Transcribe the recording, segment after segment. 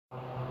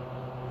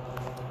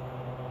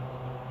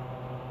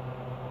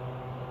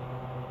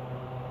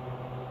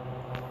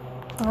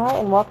Alright,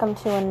 and welcome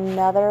to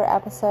another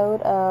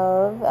episode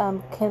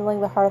of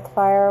Kindling the Hearth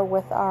Fire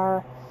with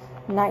our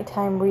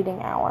nighttime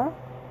reading hour.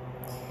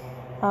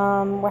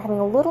 We're having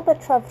a little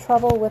bit of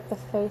trouble with the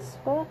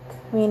Facebook,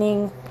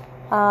 meaning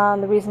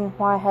the reason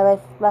why I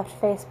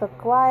left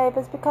Facebook Live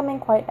is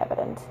becoming quite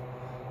evident.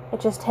 It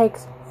just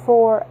takes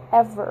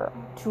forever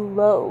to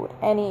load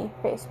any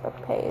Facebook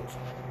page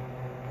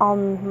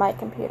on my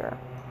computer.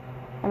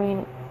 I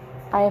mean,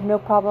 I have no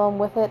problem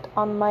with it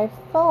on my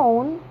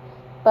phone,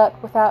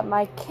 but without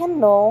my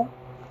Kindle,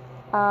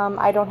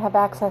 I don't have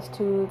access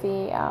to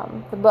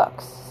the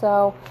books.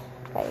 So,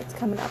 okay, it's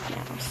coming up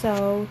now.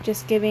 So,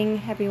 just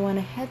giving everyone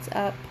a heads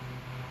up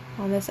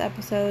on this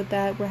episode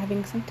that we're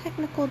having some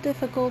technical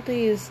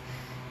difficulties.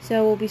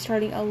 So we'll be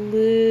starting a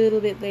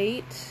little bit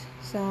late.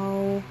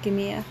 So give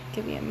me a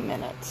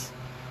minute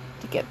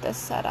to get this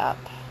set up.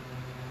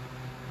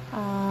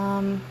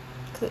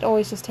 Because it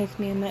always just takes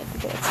me a minute to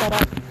get it set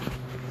up.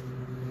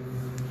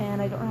 And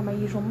I don't have my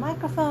usual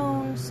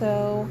microphone,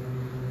 so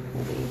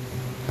we'll be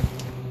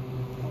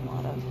a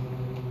lot of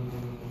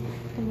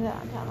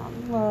that down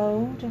on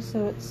low, just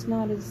so it's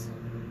not as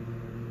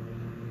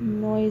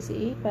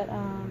noisy, but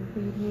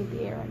we need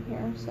the air in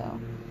here, so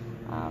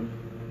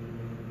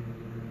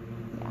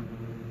yeah.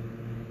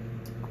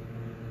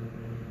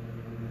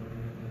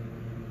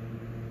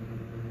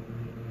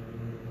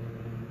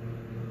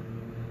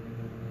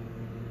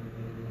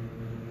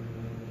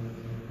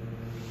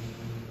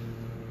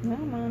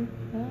 Come on.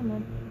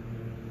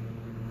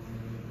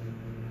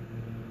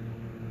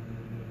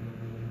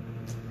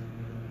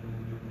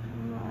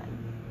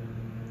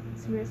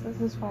 Seriously,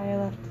 this is why I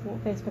left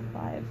Facebook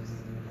Lives,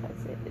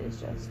 because it is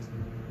just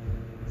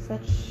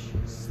such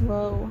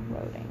slow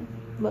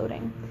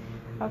loading.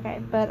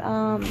 Okay, but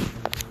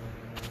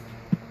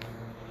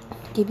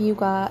give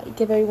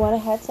everyone a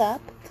heads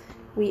up.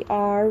 We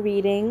are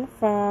reading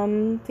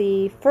from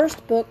the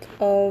first book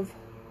of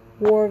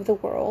War of the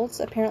Worlds.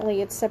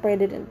 Apparently, it's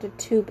separated into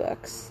two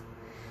books.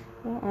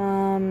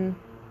 One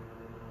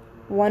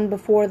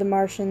before the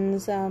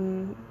Martians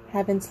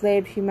have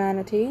enslaved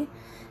humanity,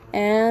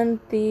 and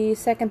the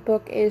second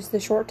book is the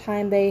short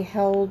time they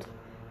held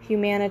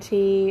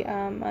humanity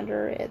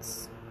under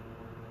its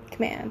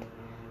command,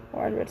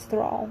 or under its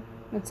thrall,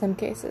 in some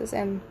cases,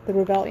 and the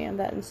rebellion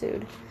that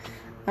ensued.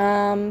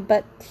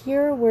 But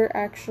here we're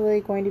actually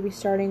going to be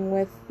starting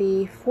with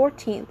the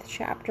 14th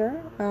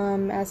chapter,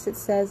 as it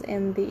says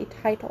in the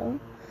title,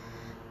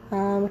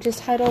 which is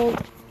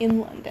titled In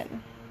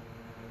London.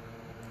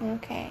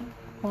 Okay,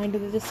 going to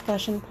the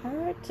discussion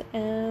part,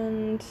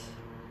 and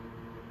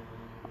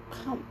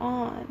come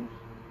on.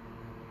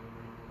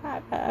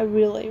 I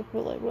really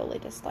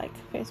dislike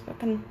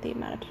Facebook and the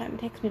amount of time it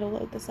takes me to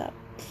load this up.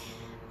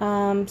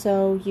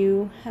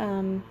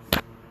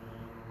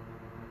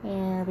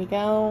 There we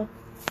go.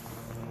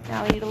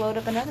 Now we need to load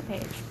up another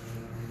page.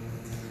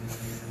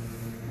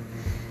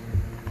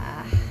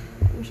 I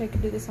wish I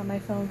could do this on my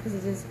phone, because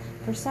it is,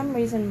 for some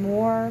reason,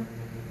 more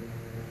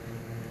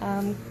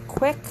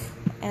quick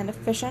and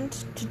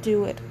efficient to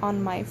do it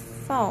on my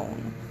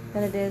phone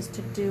than it is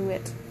to do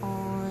it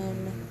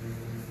on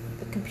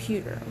the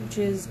computer, which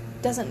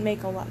doesn't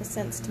make a lot of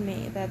sense to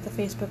me, that the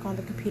Facebook on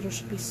the computer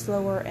should be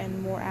slower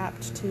and more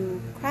apt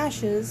to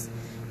crashes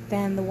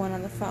than the one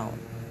on the phone,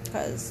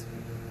 because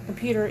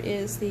computer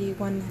is the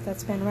one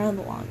that's been around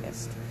the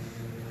longest.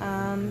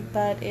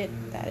 But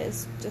that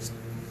is just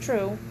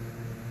true.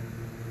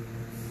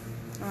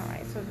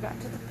 Alright, so we've got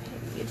to the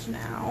page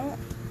now.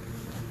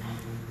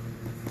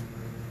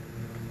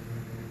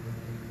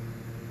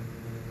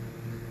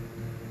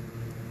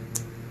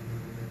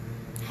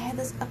 I had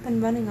this up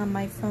and running on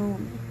my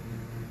phone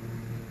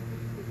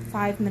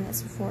 5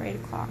 minutes before 8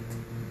 o'clock.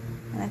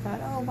 And I thought,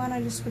 oh, why don't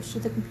I just switch to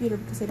the computer,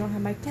 because I don't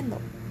have my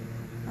Kindle.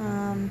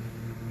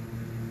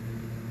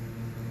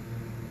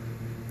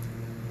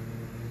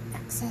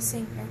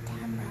 Accessing your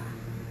camera.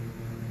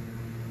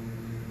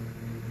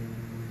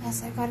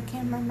 Yes, I've got a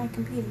camera on my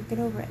computer. Get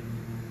over it.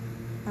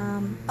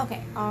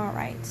 Okay,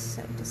 alright.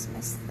 So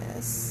dismiss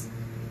this.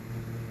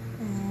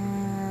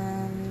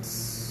 And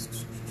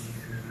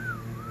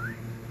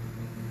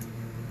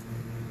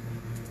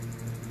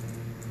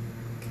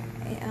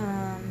okay,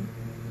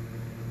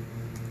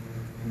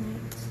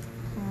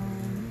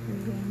 nighttime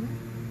reading.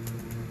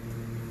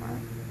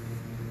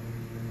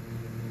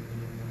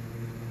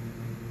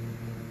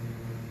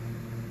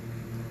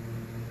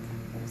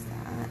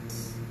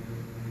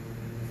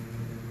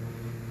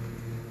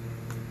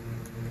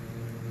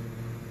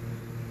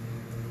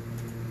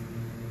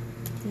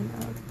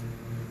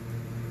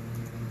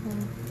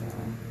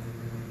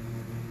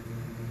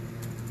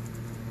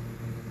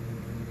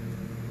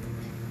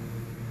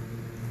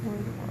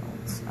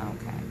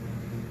 Okay,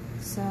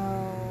 so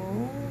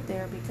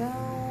there we go,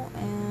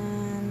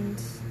 and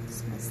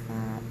dismiss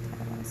that. I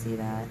don't want to see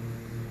that.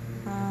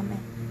 And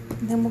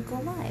then we'll go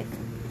live.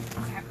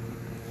 Okay.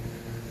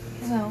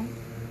 So,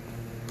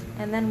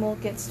 and then we'll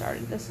get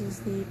started. This is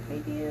the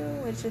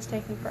preview. It's just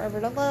taking forever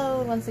to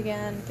load. Once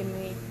again, give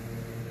me.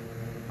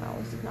 Well,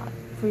 this is not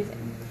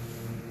freezing.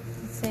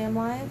 Does it say I'm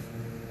live?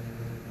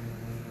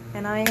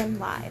 And I am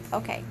live.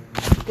 Okay,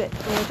 good.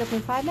 It only took me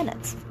 5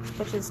 minutes,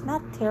 which is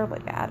not terribly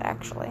bad,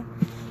 actually.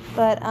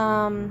 But,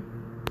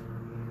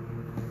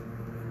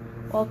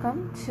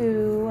 welcome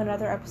to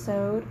another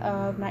episode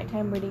of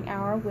Nighttime Reading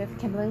Hour with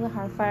Kindling the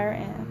Hearthfire,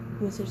 and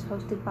who is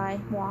hosted by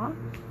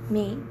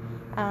me,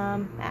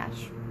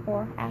 Ash,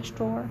 or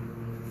Ashtor.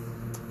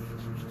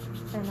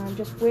 And I'm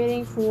just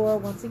waiting for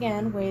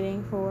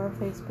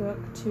Facebook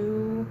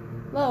to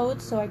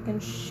load so I can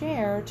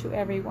share to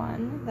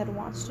everyone that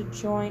wants to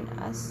join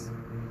us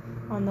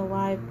on the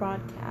live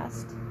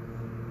broadcast,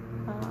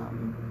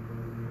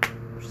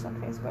 which is on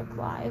Facebook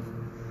Live.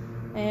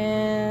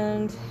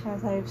 And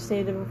as I've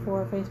stated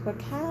before,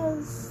 Facebook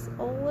has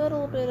a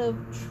little bit of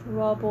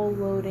trouble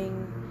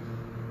loading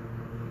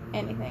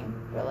anything,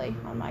 really,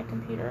 on my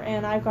computer.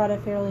 And I've got a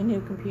fairly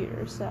new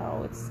computer,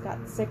 so it's got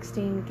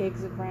 16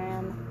 gigs of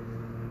RAM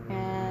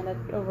and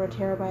over a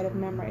terabyte of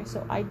memory,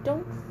 so I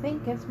don't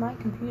think it's my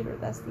computer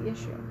that's the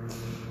issue.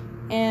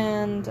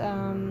 And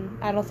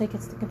I don't think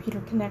it's the computer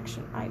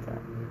connection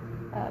either,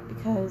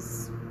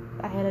 because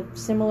I had a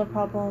similar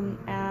problem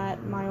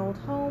at my old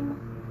home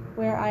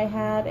where I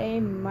had a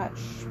much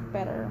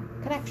better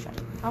connection.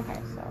 Okay,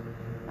 so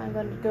I'm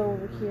going to go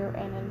over here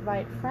and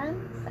invite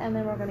friends, and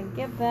then we're going to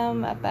give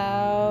them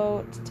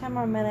about 10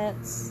 more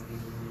minutes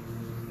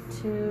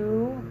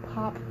to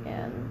pop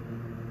in.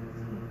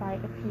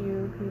 Invite a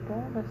few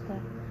people just to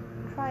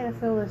try to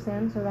fill this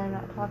in so that I'm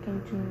not talking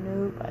to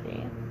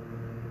nobody.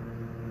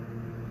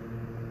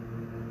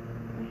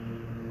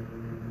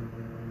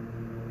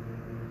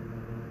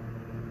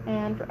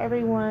 And for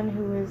everyone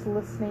who is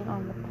listening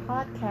on the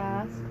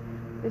podcast,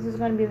 this is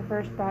going to be the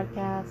first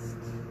broadcast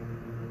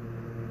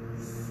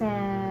since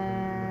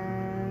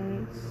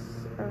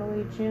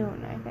early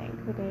June, I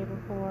think, the day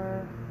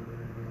before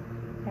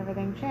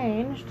everything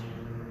changed.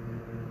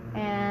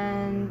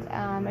 And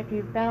if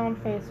you've been on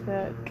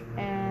Facebook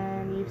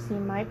and you've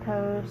seen my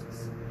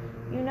posts,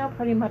 you know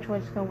pretty much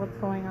what's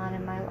going on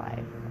in my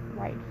life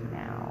right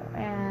now.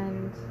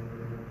 And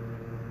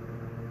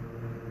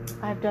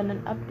I've done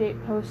an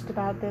update post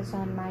about this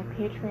on my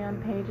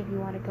Patreon page if you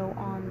want to go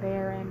on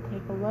there and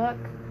take a look,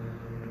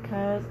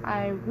 because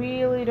I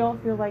really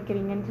don't feel like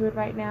getting into it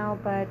right now,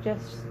 but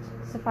just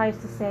suffice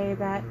to say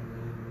that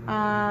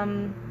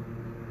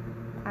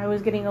I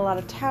was getting a lot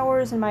of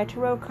towers in my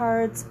tarot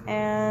cards,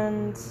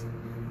 and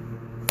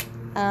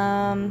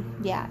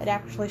it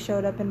actually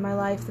showed up in my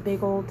life, the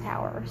big old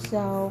tower.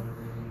 So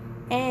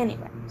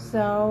anyway,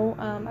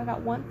 I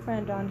got one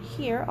friend on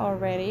here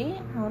already.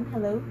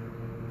 Hello,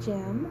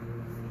 Jim,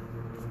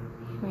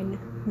 my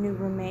new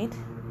roommate.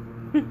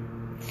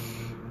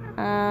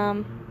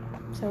 So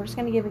we're just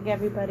gonna give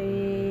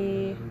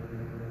everybody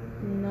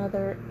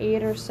another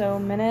 8 or so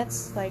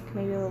minutes, like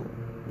maybe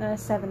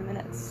 7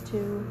 minutes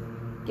to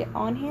get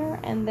on here,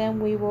 and then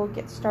we will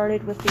get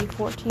started with the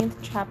 14th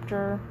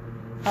chapter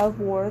of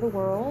War of the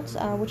Worlds,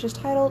 which is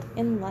titled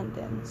In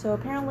London. So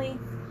apparently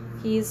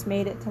he's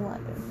made it to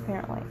London,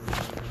 apparently.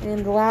 And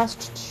in the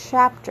last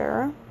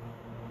chapter,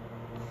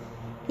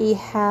 he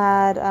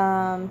had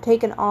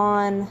taken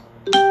on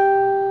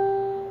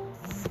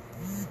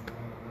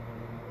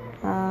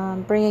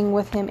bringing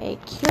with him a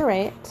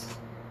curate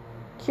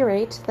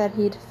that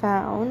he'd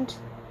found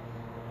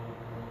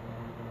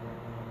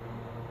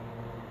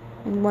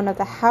in one of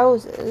the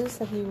houses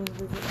that he was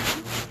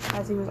visiting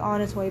as he was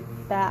on his way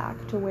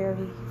back to where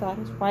he thought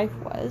his wife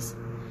was,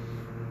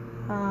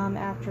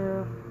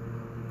 after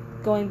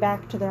going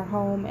back to their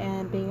home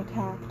and being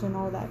attacked and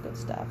all that good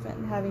stuff,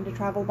 and having to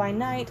travel by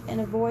night and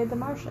avoid the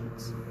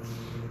Martians.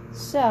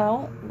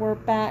 So we're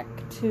back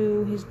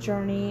to his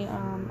journey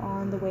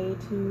on the way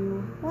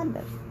to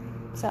London.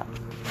 So,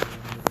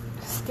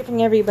 just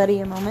giving everybody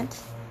a moment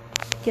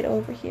to get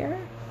over here.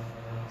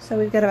 So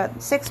we've got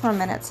about 6 more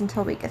minutes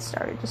until we get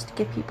started, just to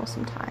give people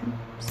some time.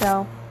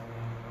 So,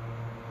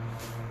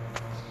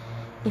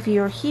 if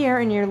you're here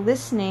and you're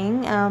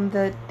listening,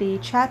 the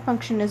chat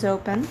function is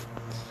open.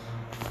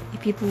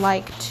 If you'd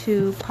like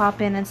to pop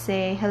in and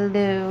say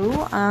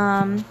hello,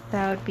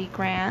 that would be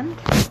grand,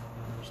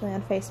 especially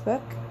on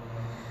Facebook.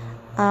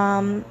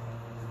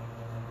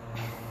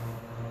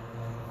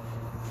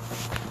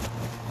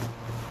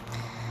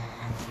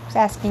 Just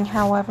asking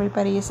how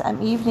everybody's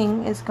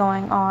evening is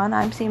going on.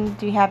 I seem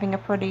to be having a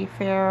pretty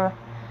fair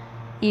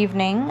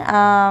evening.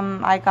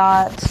 I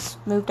got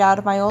moved out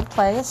of my old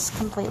place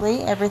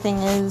completely. Everything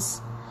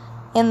is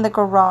in the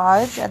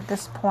garage at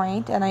this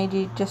point, and I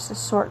need just to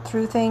sort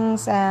through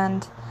things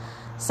and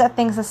set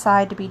things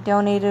aside to be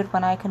donated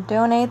when I can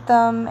donate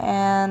them,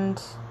 and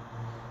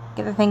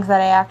get the things that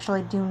I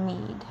actually do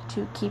need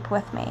to keep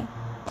with me.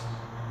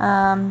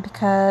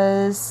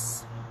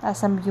 Because, as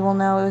some of you will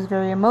know, it was a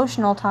very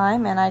emotional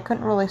time, and I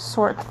couldn't really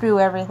sort through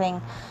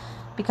everything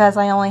because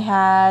I only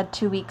had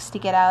 2 weeks to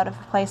get out of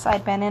a place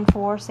I'd been in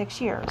for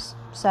 6 years.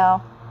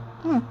 So,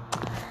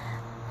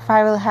 I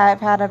really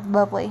have had a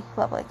lovely,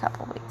 lovely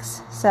couple of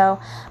weeks. So,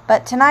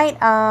 but tonight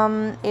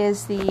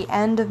is the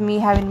end of me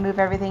having to move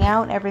everything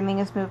out. Everything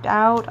is moved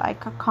out. I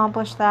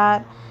accomplished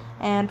that,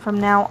 And from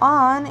now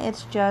on,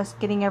 it's just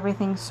getting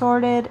everything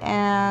sorted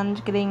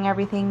and getting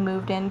everything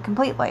moved in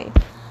completely.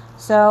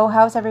 So,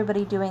 how's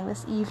everybody doing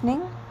this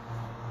evening?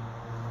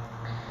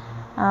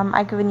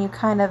 I've given you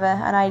kind of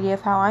an idea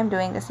of how I'm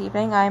doing this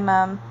evening.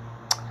 I'm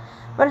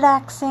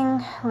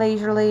relaxing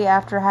leisurely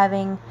after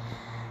having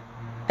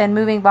been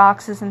moving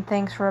boxes and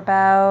things for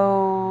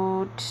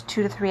about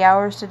 2 to 3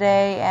 hours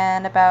today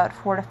and about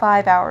 4 to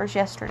 5 hours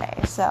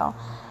yesterday. So,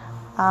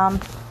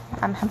 I'm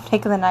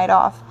taking the night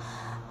off.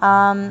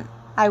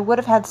 I would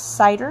have had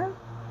cider,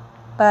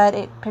 but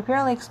it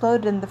apparently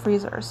exploded in the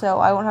freezer, so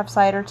I won't have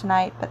cider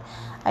tonight, but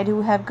I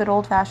do have good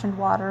old-fashioned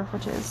water,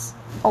 which is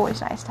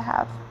always nice to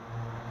have.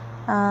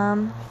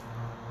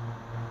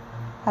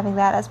 Having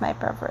that as my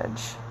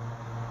beverage.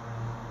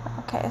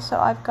 Okay, so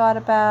I've got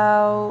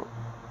about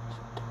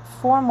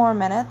 4 more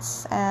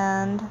minutes,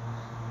 and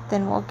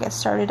then we'll get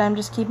started. I'm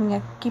just keeping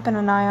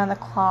an eye on the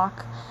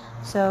clock,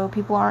 so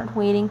people aren't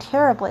waiting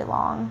terribly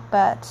long,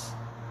 but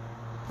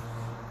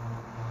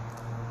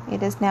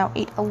it is now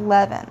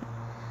 8:11.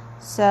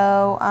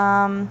 So,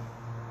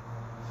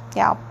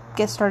 yeah, I'll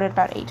get started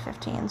about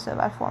 8:15, so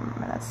about 4 more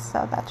minutes,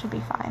 so that should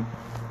be fine.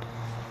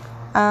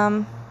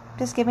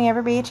 Just giving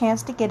everybody a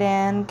chance to get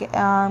in,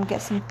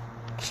 get some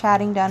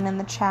chatting done in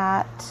the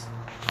chat.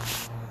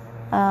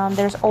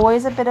 There's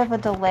always a bit of a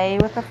delay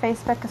with the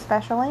Facebook,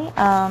 especially.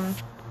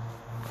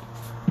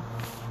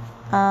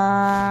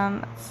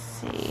 Let's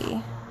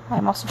see.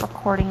 I'm also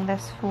recording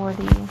this for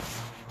the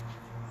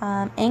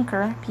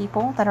Anchor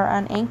people that are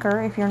on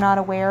Anchor. If you're not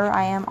aware,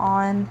 I am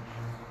on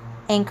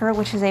Anchor,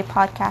 which is a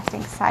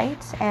podcasting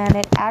site, and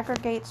it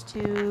aggregates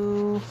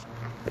to.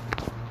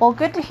 Well,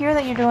 good to hear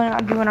that you're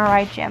doing all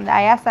right, Jim.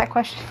 I asked that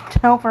question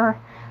over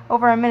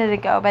a minute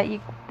ago, but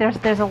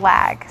there's a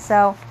lag.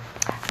 So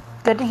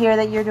good to hear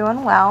that you're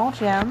doing well,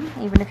 Jim.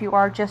 Even if you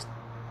are just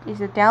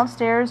either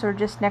downstairs or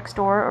just next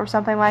door or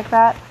something like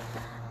that.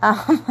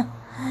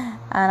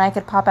 And I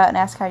could pop out and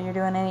ask how you're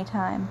doing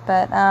anytime.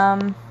 But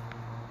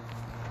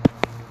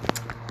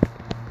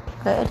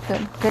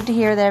good to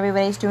hear that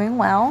everybody's doing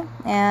well.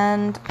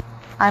 And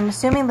I'm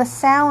assuming the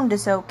sound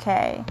is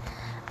okay.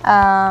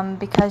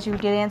 Because you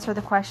did answer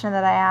the question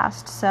that I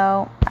asked,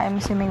 so I'm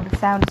assuming the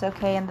sound is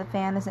okay and the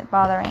fan isn't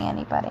bothering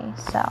anybody,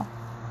 so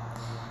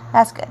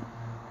that's good.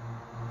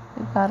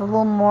 We've got a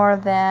little more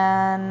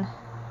than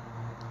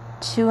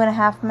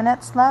 2.5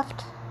 minutes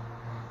left,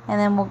 and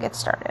then we'll get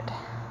started.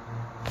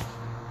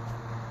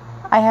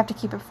 I have to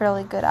keep a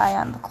fairly good eye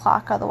on the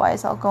clock,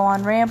 otherwise I'll go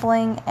on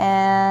rambling,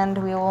 and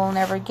we will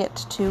never get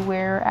to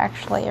where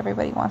actually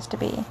everybody wants to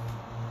be.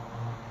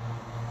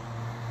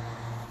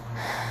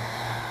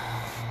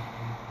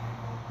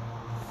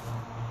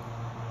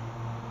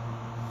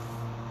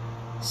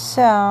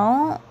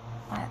 So,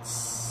 let's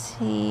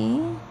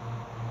see.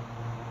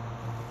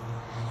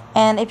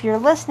 And if you're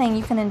listening,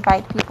 you can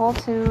invite people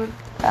to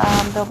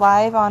the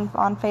live on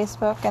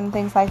Facebook and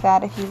things like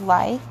that if you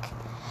like,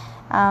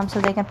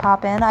 so they can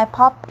pop in. I've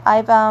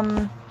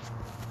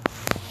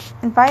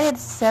invited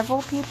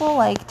several people,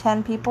 like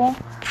 10 people,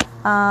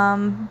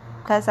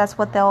 because that's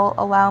what they'll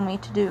allow me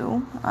to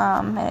do,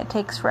 and it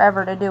takes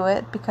forever to do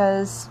it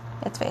because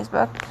it's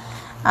Facebook.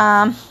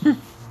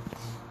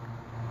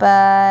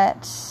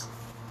 But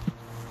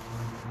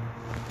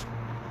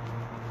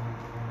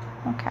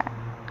okay.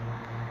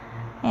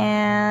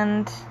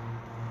 And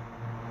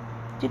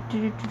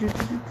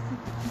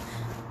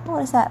what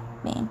does that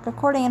mean?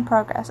 Recording in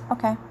progress.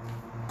 Okay.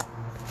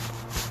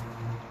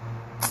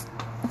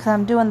 Because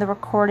I'm doing the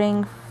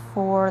recording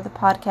for the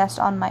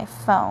podcast on my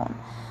phone.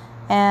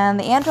 And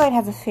the Android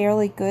has a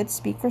fairly good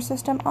speaker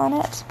system on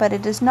it, but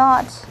it is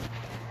not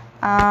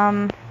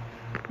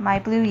my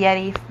Blue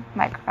Yeti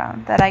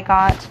microphone that I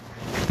got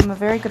from a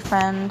very good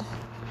friend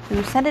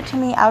who sent it to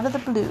me out of the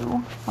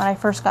blue when I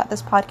first got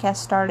this podcast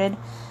started,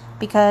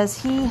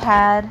 because he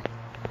had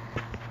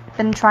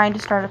been trying to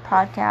start a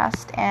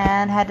podcast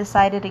and had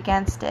decided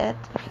against it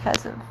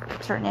because of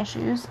certain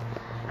issues,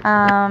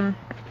 and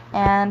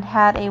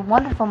had a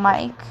wonderful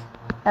mic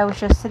that was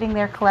just sitting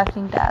there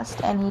collecting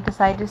dust, and he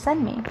decided to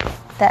send me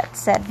that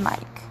said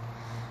mic.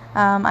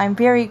 I'm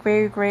very,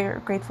 very,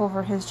 grateful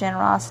for his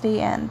generosity,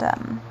 and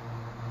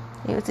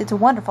it's a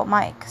wonderful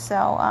mic,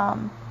 so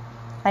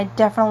I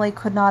definitely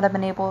could not have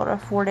been able to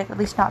afford it, at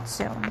least not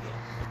soon.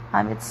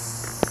 It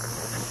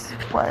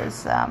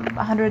was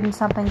 $100 and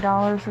something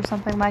or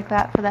something like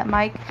that for that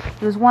mic.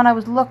 It was one I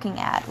was looking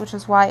at, which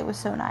is why it was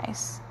so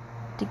nice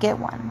to get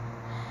one.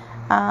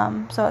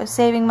 So I was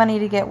saving money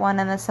to get one,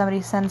 and then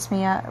somebody sends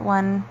me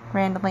one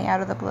randomly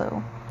out of the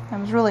blue. It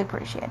was really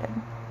appreciated.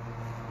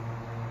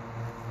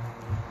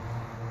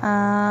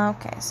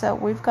 Okay, so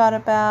we've got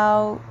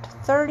about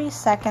 30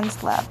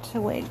 seconds left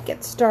to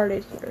get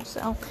started here,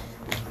 so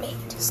let me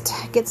just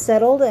get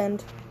settled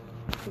and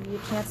give you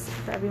a chance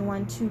for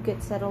everyone to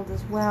get settled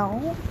as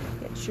well.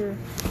 Get your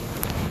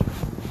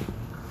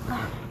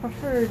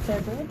preferred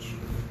beverage.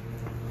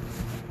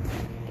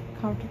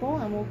 Get comfortable,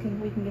 and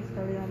we can get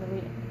started on the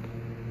reading.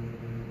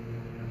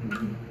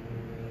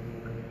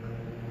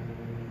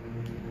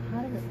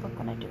 How does it look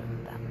when I do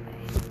it that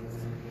way?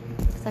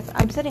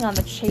 I'm sitting on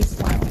the Chase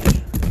Lounge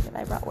that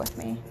I brought with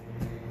me,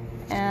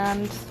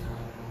 and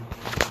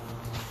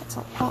it's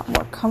a lot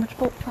more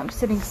comfortable if I'm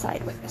sitting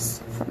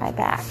sideways for my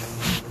back.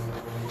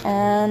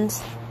 And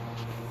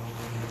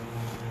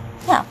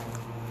yeah,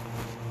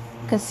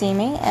 you can see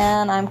me,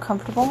 and I'm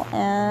comfortable,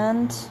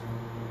 and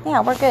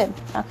yeah, we're good.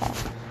 Okay,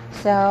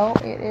 so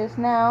it is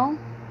now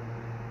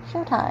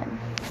showtime.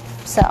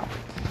 So,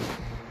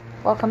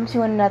 welcome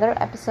to another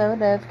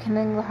episode of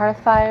Kindling the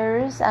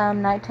Hearthfire's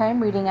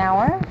Nighttime Reading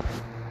Hour.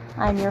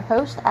 I'm your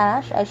host,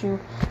 Ash, as you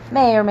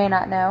may or may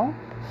not know.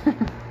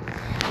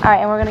 Alright,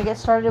 and we're going to get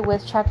started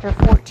with Chapter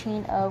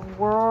 14 of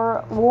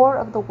War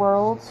of the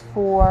Worlds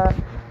for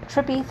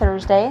Trippy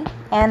Thursday.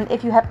 And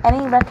if you have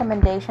any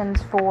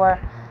recommendations for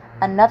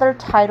another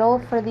title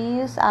for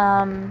these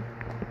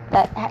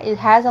that it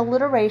has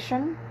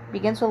alliteration,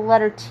 begins with the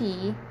letter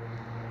T,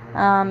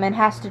 and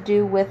has to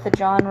do with the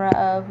genre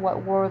of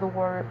what War of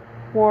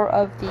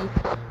the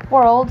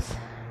Worlds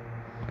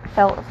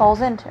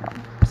falls into.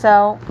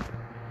 So,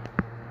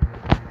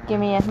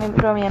 maybe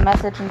throw me a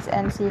message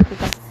and see if we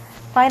can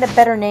find a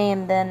better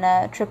name than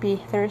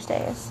Trippy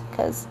Thursdays,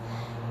 because,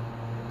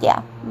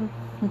 yeah,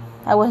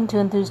 I wasn't too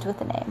enthused with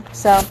the name.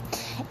 So,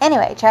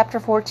 anyway,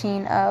 Chapter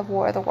 14 of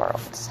War of the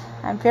Worlds.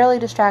 I'm fairly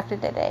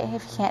distracted today,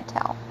 if you can't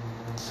tell.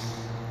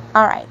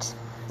 Alright,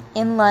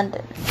 in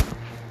London.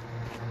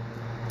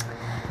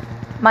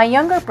 My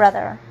younger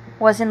brother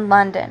was in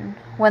London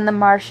when the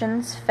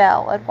Martians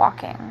fell at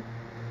Woking.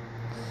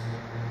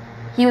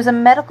 He was a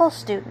medical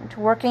student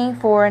working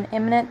for an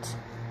imminent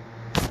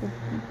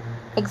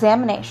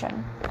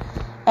examination,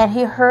 and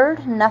he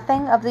heard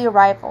nothing of the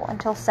arrival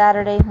until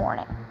Saturday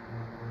morning.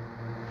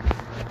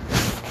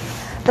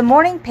 The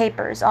morning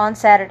papers on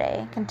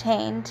Saturday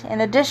contained, in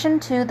addition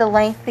to the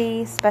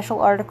lengthy special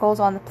articles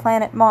on the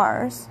planet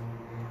Mars,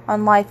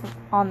 on life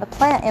on the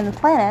in the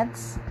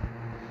planets,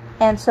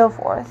 and so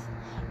forth,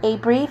 a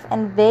brief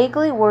and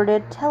vaguely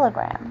worded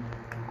telegram,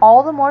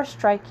 all the more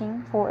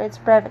striking for its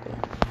brevity.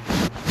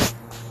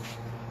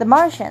 The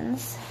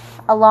Martians,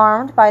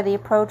 alarmed by the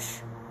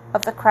approach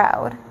of the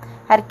crowd,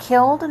 had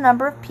killed a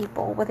number of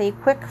people with a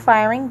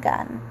quick-firing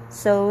gun,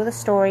 so the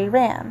story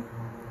ran.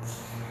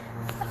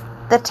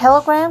 The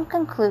telegram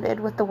concluded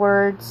with the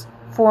words,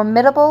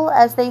 "Formidable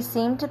as they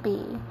seem to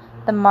be,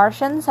 the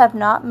Martians have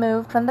not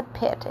moved from the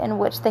pit in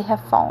which they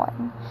have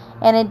fallen,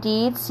 and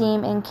indeed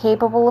seem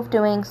incapable of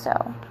doing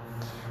so.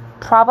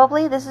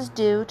 Probably this is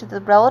due to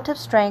the relative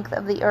strength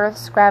of the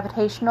Earth's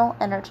gravitational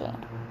energy."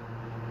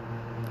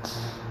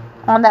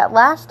 On that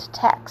last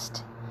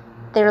text,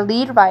 their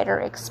lead writer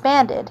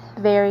expanded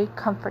very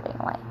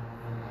comfortingly.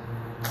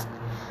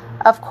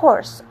 Of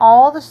course,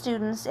 all the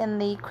students in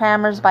the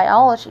Crammers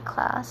biology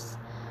class,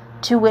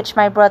 to which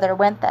my brother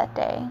went that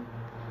day,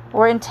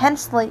 were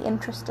intensely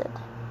interested.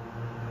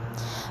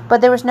 But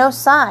there was no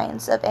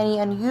signs of any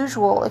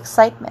unusual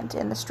excitement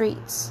in the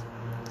streets.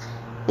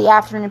 The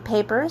afternoon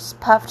papers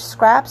puffed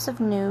scraps of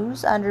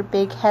news under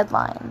big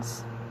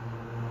headlines.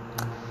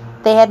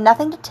 They had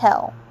nothing to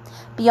tell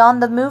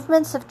beyond the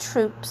movements of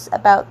troops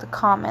about the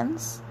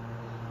commons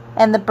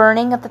and the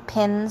burning of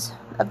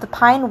the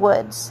pine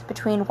woods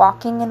between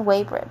Woking and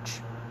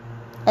Weybridge,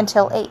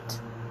 until 8.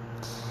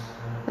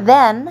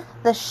 Then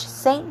the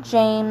St.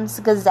 James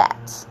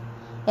Gazette,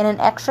 in an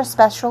extra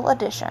special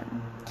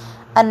edition,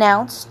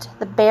 announced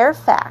the bare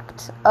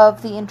fact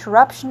of the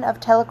interruption of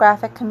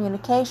telegraphic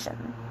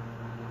communication.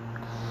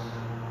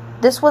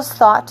 This was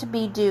thought to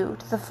be due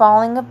to the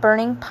falling of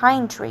burning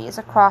pine trees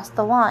across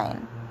the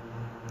line.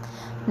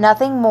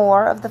 Nothing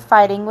more of the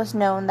fighting was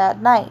known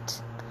that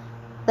night,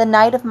 the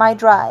night of my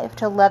drive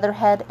to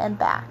Leatherhead and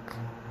back.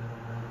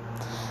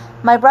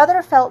 My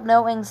brother felt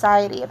no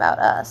anxiety about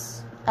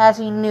us, as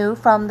he knew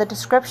from the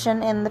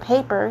description in the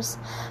papers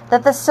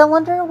that the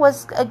cylinder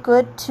was a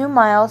good 2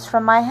 miles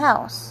from my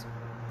house.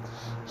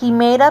 He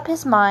made up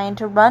his mind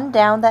to run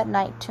down that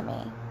night to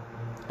me,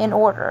 in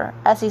order,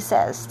 as he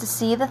says, to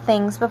see the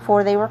things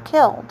before they were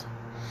killed.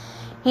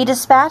 He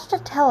dispatched a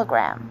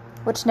telegram,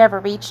 which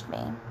never reached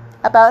me,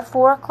 about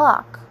 4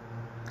 o'clock,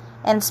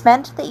 and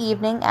spent the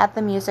evening at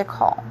the music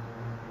hall.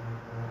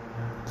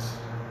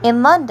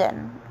 In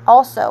London,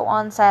 also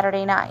on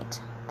Saturday night,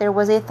 there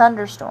was a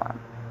thunderstorm,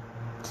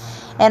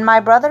 and my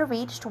brother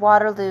reached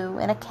Waterloo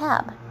in a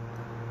cab.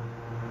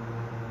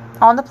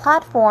 On the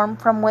platform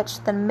from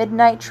which the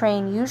midnight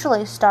train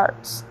usually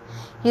starts,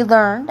 he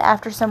learned,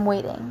 after some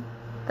waiting,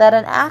 that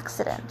an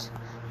accident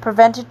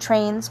prevented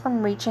trains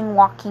from reaching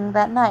Woking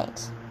that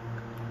night.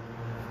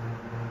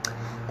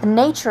 The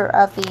nature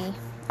of the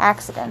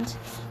accident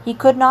he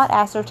could not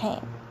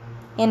ascertain.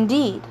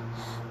 Indeed,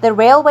 the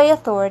railway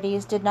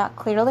authorities did not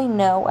clearly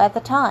know at the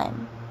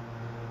time.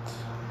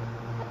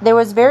 There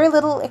was very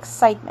little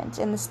excitement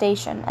in the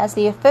station, as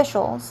the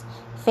officials,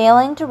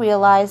 failing to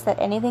realize that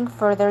anything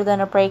further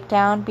than a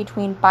breakdown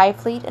between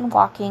Byfleet and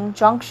Woking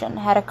Junction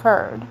had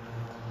occurred,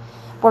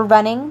 were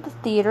running the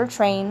theatre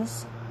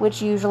trains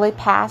which usually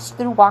passed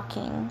through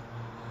Woking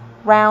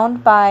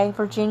round by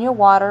Virginia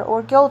Water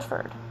or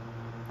Guildford.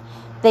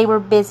 They were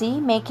busy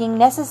making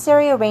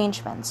necessary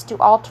arrangements to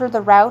alter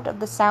the route of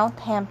the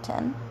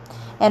Southampton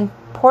and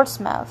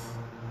Portsmouth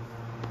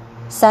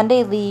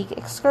Sunday League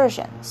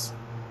excursions.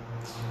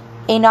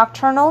 A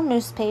nocturnal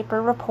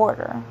newspaper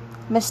reporter,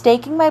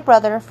 mistaking my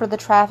brother for the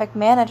traffic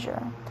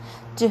manager,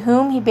 to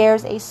whom he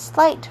bears a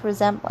slight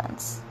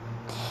resemblance,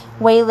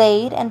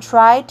 waylaid and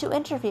tried to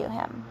interview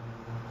him.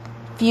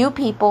 Few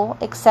people,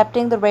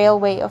 excepting the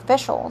railway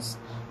officials,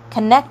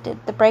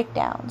 connected the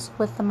breakdowns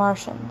with the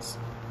Martians.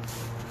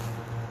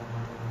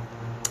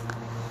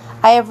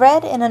 I have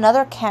read in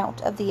another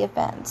account of the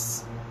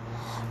events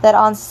that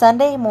on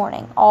Sunday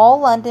morning all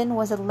London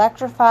was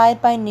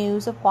electrified by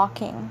news of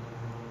Woking.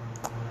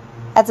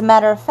 As a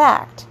matter of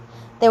fact,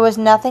 there was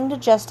nothing to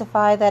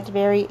justify that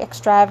very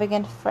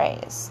extravagant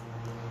phrase.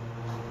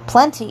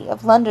 Plenty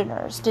of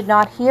Londoners did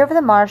not hear of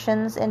the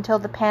Martians until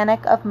the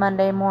panic of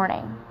Monday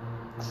morning.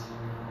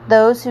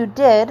 Those who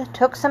did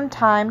took some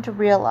time to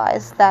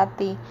realize that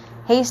the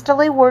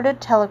hastily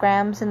worded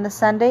telegrams in the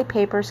Sunday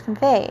papers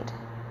conveyed.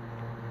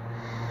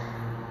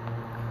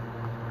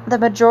 The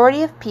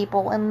majority of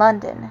people in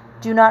London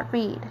do not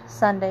read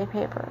Sunday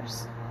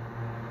papers.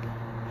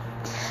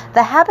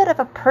 The habit of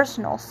a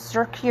personal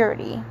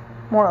security,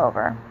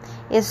 moreover,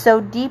 is so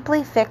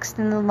deeply fixed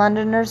in the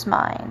Londoner's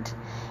mind,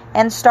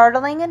 and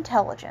startling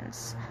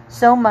intelligence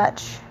so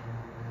much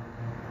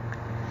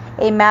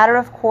a matter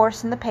of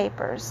course in the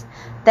papers,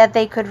 that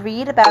they could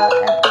read about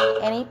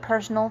any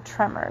personal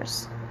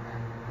tremors.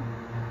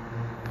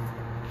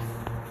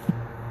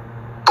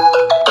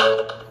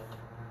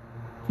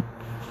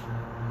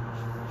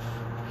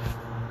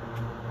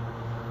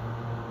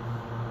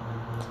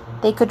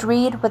 They could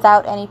read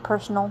without any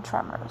personal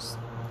tremors.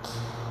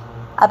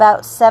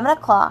 About 7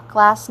 o'clock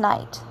last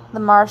night, the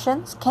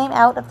Martians came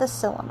out of the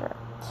cylinder,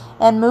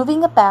 and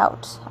moving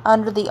about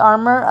under the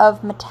armor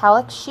of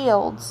metallic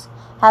shields,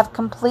 have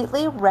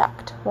completely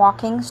wrecked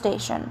Woking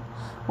Station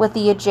with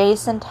the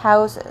adjacent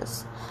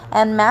houses,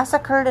 and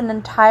massacred an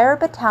entire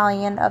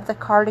battalion of the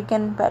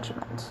Cardigan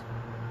Regiment.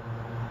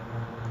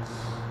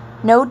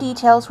 No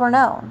details were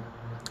known.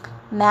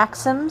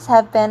 Maxims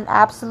have been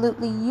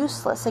absolutely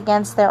useless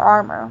against their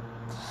armor.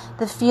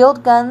 The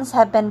field guns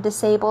have been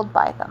disabled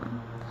by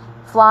them.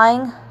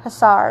 Flying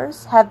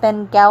hussars have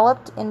been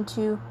galloped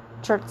into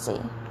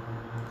Chertsey.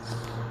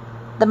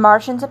 The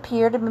Martians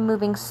appear to be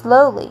moving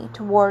slowly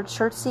toward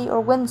Chertsey or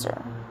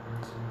Windsor.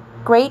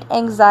 Great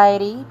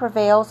anxiety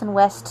prevails in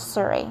West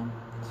Surrey,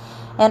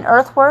 and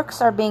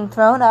earthworks are being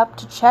thrown up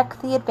to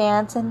check the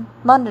advance in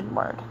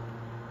Londonward.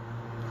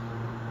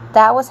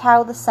 That was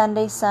how the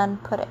Sunday Sun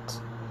put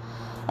it.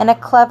 In a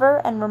clever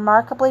and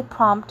remarkably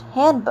prompt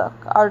handbook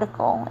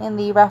article in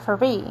the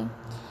Referee,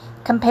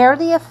 compare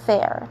the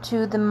affair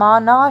to the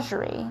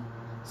menagerie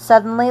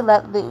suddenly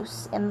let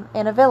loose in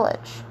a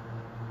village.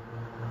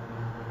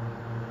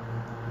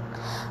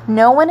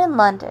 No one in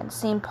London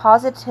knew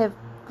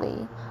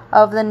positively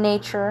of the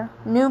nature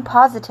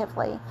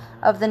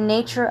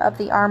of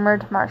the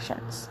armored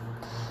Martians,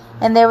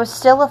 and there was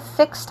still a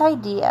fixed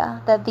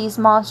idea that these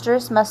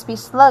monsters must be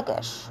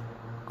sluggish,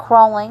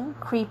 crawling,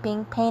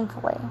 creeping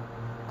painfully.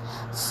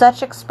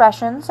 Such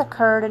expressions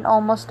occurred in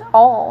almost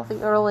all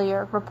the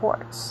earlier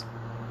reports.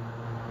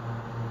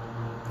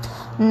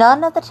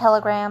 None of the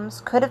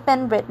telegrams could have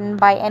been written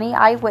by any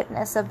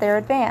eyewitness of their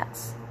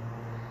advance.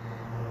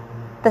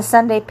 The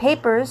Sunday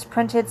papers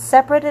printed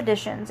separate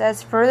editions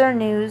as further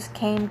news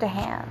came to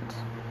hand,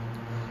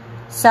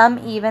 some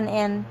even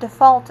in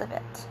default of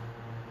it.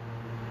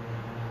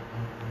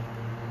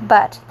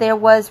 But there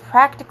was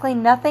practically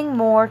nothing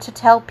more to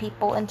tell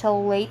people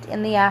until late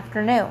in the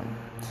afternoon,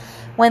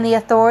 when the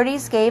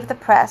authorities gave the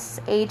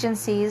press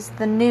agencies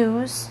the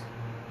news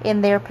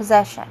in their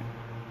possession.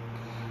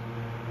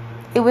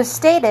 It was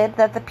stated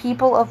that the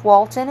people of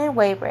Walton and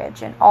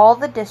Weybridge and all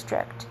the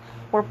district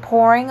were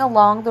pouring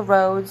along the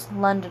roads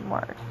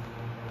Londonward.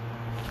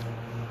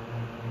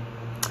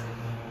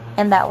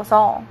 And that was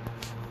all.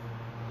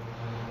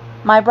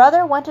 My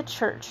brother went to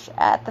church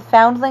at the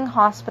Foundling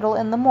Hospital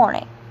in the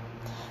morning,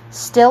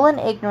 still in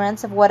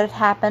ignorance of what had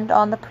happened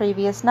on the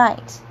previous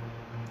night.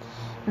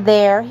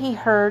 There he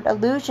heard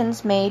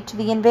allusions made to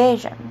the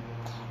invasion,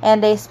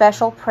 and a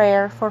special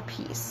prayer for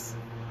peace.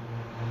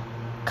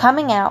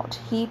 Coming out,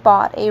 he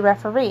bought a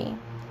Referee.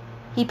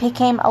 He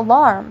became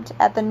alarmed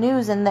at the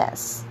news in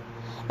this,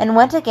 and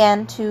went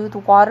again to the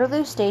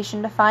Waterloo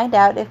station to find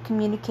out if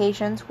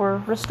communications were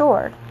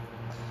restored.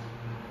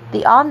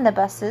 The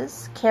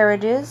omnibuses,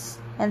 carriages,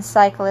 and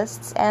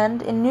cyclists,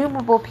 and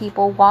innumerable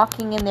people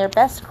walking in their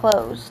best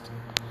clothes,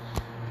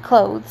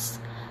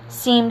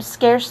 seemed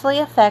scarcely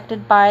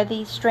affected by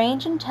the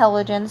strange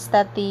intelligence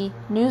that the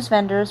news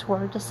vendors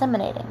were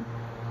disseminating.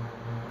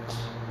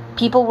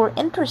 People were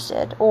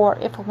interested, or,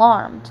 if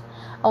alarmed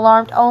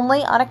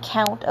only on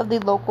account of the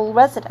local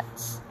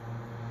residents.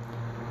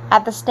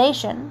 At the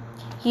station,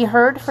 he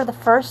heard for the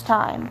first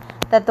time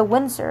that the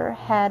Windsor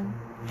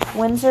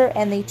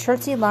and the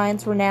Chertsey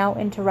lines were now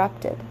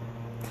interrupted.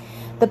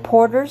 The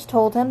porters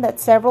told him that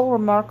several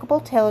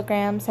remarkable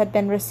telegrams had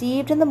been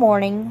received in the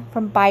morning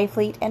from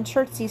Byfleet and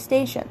Chertsey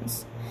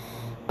stations,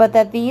 but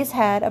that these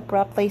had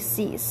abruptly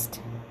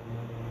ceased.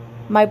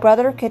 My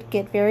brother could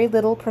get very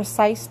little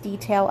precise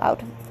detail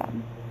out of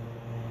them.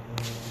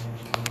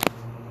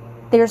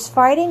 "There's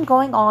fighting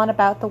going on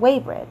about the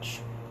weighbridge,"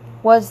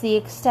 was the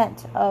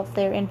extent of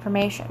their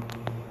information.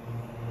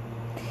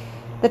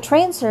 The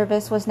train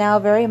service was now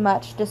very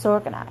much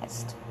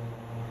disorganized.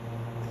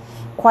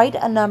 Quite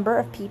a number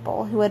of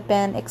people who had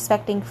been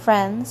expecting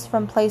friends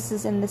from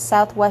places in the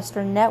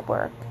southwestern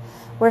network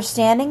were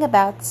standing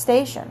about the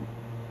station.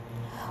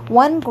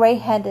 One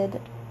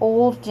gray-headed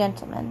old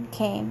gentleman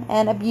came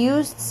and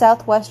abused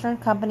Southwestern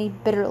Company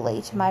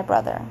bitterly to my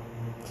brother.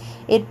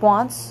 "It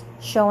wants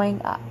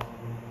showing up,"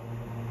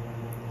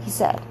 he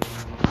said.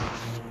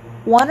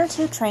 One or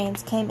two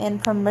trains came in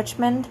from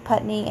Richmond,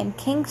 Putney, and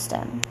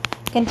Kingston,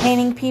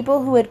 containing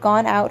people who had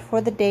gone out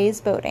for the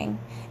day's boating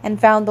and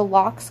found the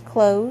locks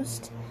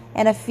closed,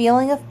 and a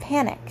feeling of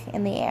panic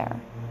in the air.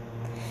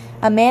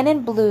 A man in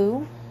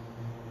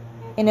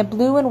a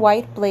blue and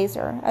white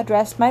blazer,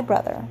 addressed my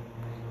brother,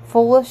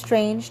 full of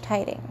strange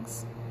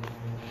tidings.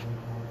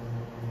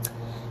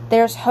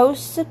 "There's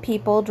hosts of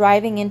people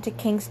driving into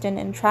Kingston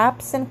in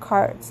traps and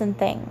carts and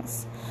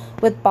things,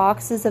 with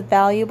boxes of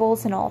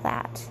valuables and all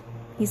that,"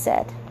 he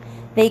said.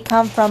 "They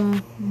come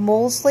from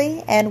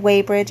Molesey and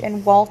Weybridge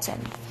and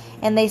Walton,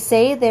 and they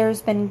say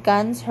there's been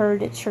guns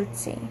heard at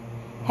Chertsey,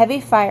 heavy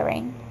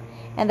firing,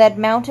 and that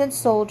mounted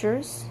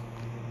soldiers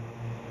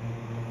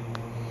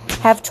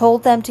have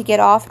told them to get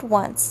off at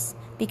once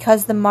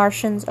because the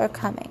Martians are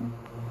coming.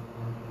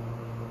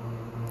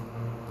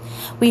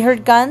 We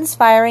heard guns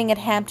firing at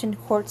Hampton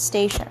Court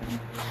Station,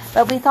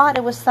 but we thought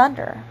it was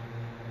thunder.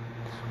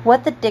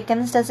 What the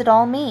dickens does it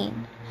all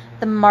mean?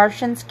 The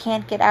Martians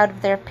can't get out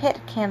of their pit,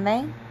 can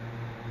they?"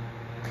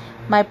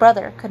 My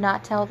brother could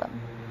not tell them.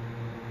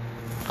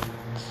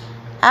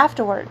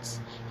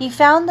 Afterwards, he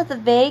found that the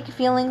vague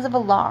feelings of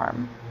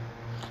alarm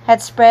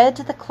had spread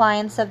to the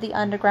clients of the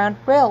Underground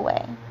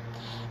Railway,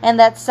 and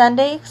that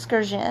Sunday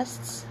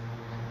excursionists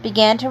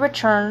began to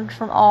return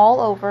from all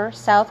over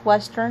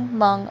southwestern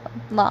Lung,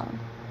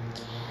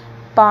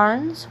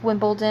 Barnes,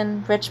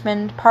 Wimbledon,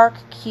 Richmond, Park,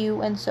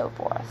 Kew, and so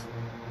forth,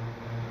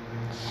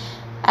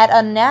 at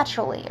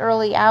unnaturally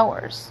early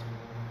hours,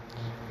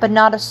 but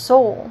not a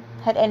soul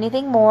had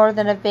anything more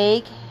than a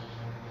vague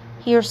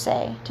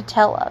hearsay to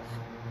tell of.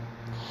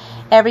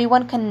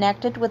 Everyone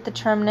connected with the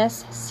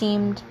terminus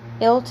seemed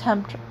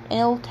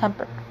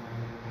ill-tempered.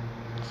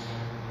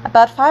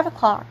 About 5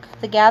 o'clock,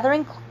 the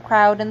gathering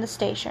crowd in the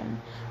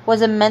station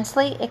was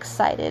immensely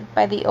excited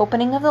by the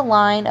opening of the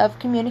line of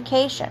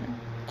communication,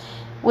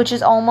 which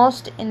is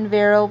almost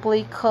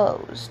invariably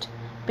closed,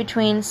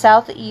 between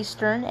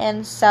southeastern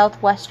and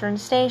southwestern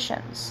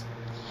stations,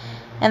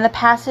 and the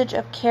passage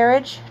of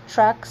carriage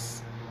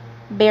trucks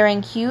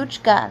bearing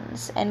huge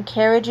guns and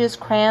carriages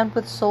crammed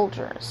with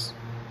soldiers.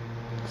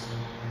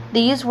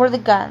 These were the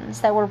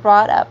guns that were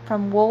brought up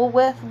from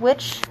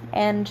Woolwich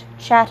and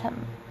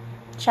Chatham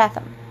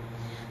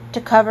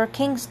to cover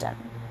Kingston.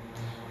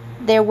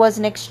 There was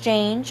an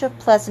exchange of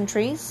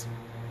pleasantries,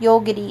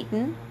 "You'll get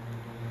eaten,"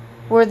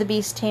 "We're the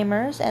beast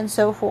tamers," and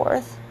so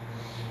forth.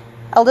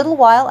 A little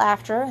while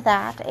after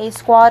that, a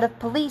squad of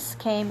police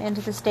came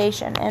into the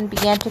station and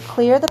began to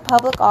clear the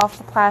public off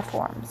the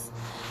platforms,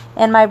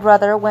 and my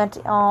brother went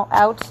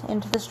out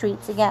into the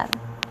streets again.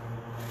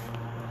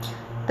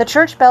 The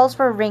church bells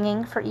were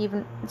ringing for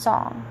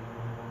evensong,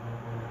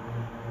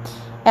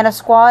 and a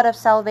squad of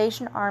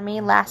Salvation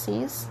Army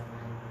lassies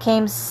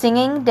came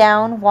singing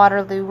down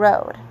Waterloo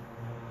Road.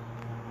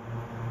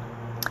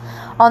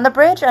 On the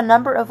bridge, a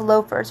number of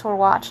loafers were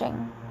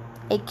watching,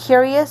 a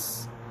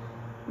curious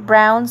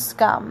brown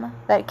scum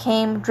that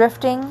came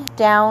drifting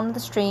down the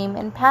stream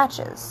in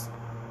patches.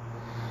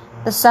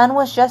 The sun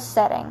was just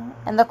setting,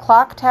 and the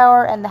clock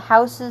tower and the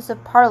Houses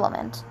of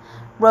Parliament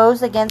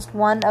rose against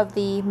one of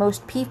the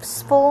most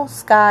peaceful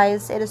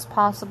skies it is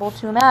possible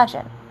to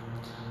imagine,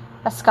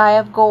 a sky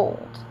of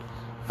gold,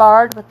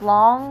 barred with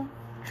long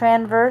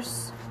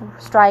transverse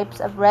stripes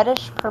of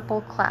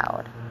reddish-purple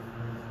cloud.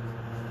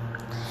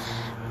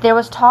 There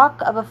was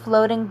talk of a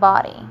floating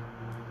body.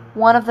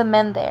 One of the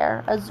men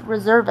there, a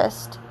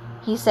reservist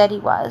he said he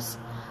was,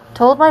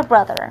 told my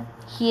brother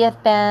he had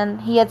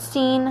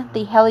seen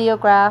the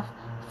heliograph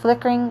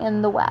flickering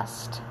in the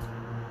west.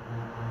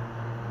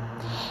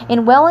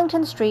 In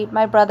Wellington Street,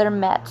 my brother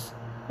met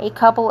a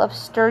couple of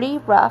sturdy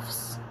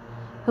roughs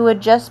who had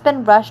just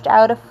been rushed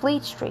out of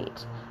Fleet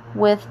Street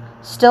with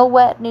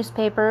still-wet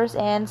newspapers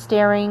and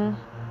staring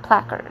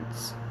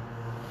placards.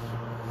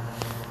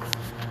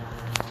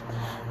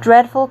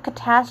 "Dreadful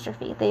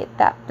catastrophe,"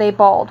 they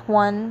bawled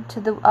one to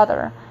the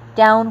other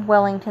down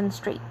Wellington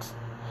Street.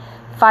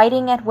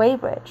 "Fighting at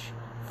Weybridge.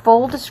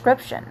 Full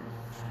description.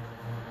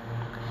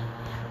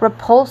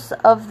 Repulse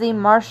of the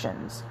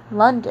Martians.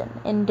 London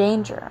in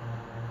danger."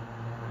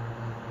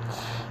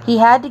 He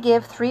had to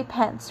give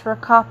 3d for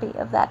a copy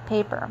of that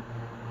paper.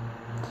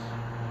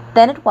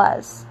 Then it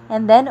was,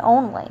 and then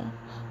only,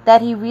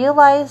 that he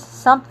realized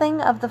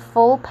something of the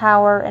full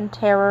power and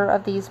terror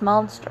of these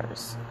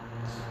monsters.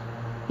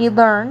 He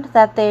learned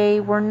that they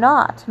were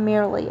not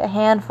merely a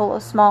handful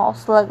of small,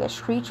 sluggish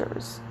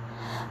creatures,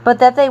 but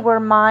that they were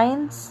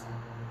minds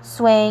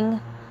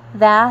swaying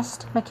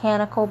vast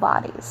mechanical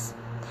bodies,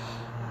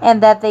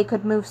 and that they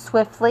could move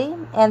swiftly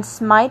and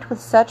smite with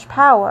such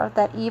power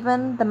that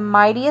even the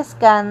mightiest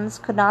guns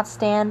could not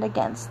stand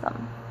against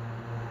them.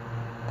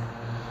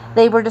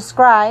 They were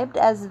described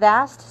as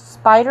vast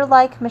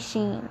spider-like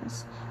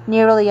machines,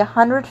 nearly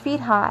 100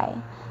 feet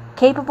high,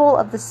 capable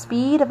of the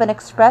speed of an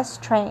express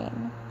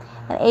train,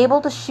 and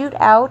able to shoot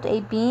out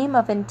a beam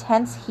of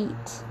intense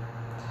heat.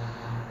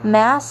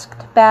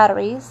 Masked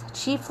batteries,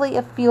 chiefly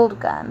of field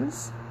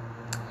guns,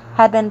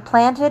 had been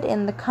planted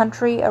in the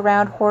country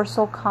around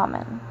Horsell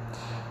Common,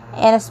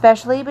 and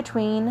especially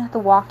between the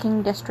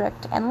Woking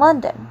district and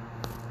London.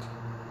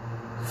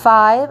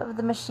 5 of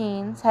the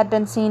machines had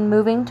been seen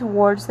moving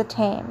towards the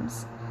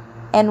Thames,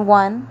 and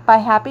one, by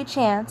happy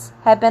chance,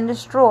 had been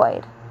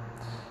destroyed.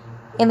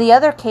 In the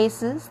other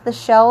cases, the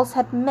shells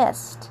had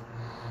missed,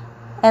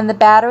 and the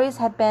batteries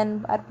had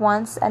been at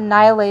once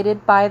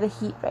annihilated by the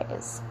heat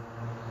rays.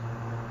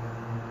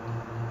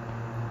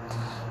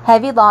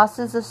 Heavy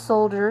losses of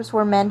soldiers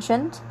were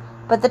mentioned,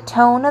 but the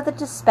tone of the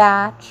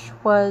dispatch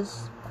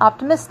was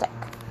optimistic.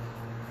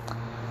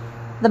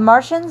 The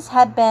Martians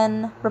had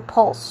been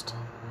repulsed.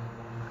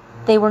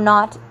 They were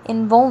not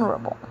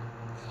invulnerable.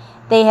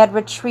 They had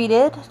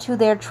retreated to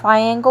their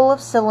triangle of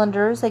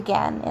cylinders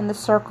again in the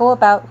circle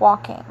about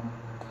Woking.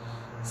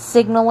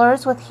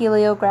 Signalers with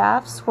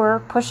heliographs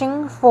were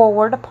pushing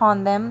forward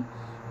upon them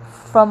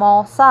from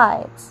all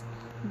sides.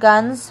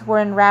 Guns were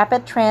in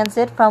rapid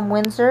transit from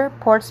Windsor,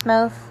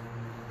 Portsmouth,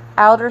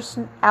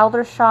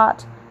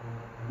 Aldershot,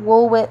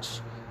 Woolwich,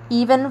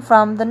 even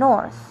from the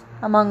north,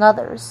 among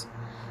others.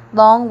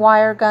 Long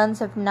wire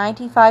guns of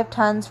 95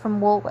 tons from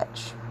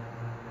Woolwich.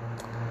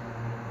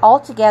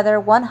 Altogether,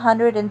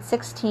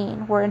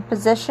 116 were in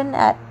position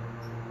at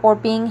or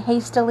being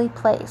hastily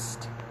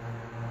placed,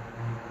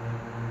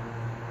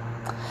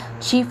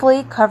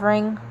 chiefly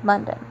covering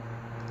London.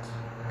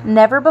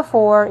 Never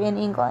before in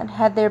England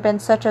had there been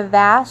such a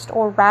vast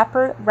or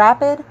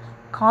rapid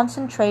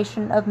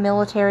concentration of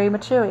military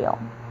material.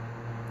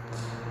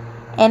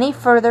 Any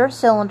further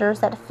cylinders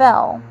that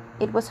fell,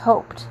 it was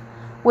hoped,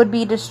 would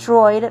be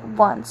destroyed at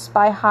once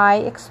by high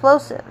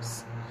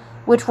explosives,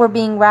 which were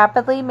being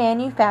rapidly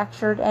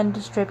manufactured and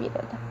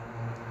distributed.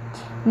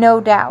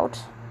 No doubt,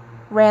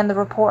 ran the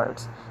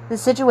report, the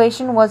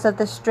situation was of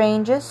the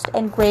strangest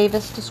and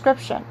gravest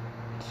description,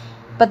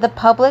 but the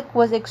public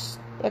was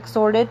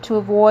exhorted to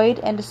avoid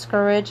and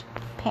discourage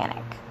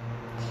panic.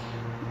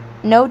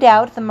 No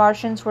doubt the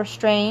Martians were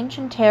strange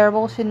and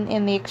terrible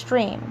in the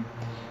extreme,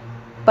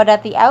 but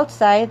at the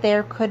outside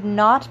there could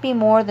not be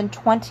more than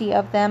 20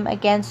 of them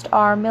against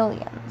our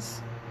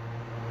millions.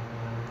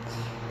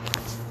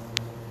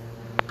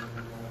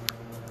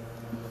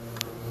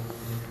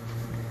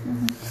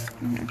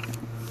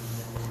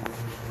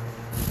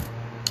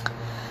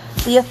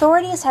 The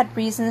authorities had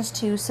reasons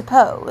to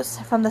suppose,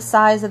 from the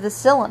size of the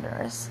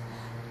cylinders,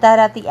 that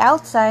at the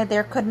outside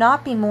there could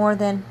not be more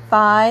than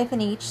 5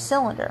 in each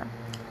cylinder,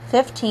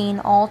 15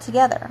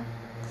 altogether,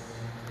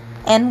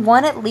 and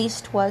one at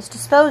least was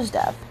disposed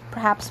of,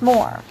 perhaps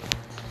more.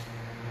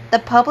 The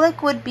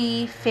public would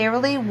be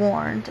fairly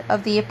warned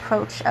of the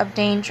approach of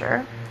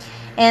danger,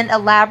 and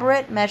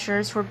elaborate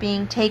measures were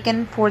being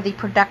taken for the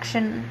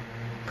protection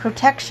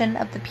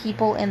of the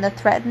people in the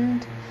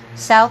threatened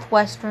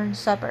southwestern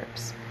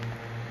suburbs.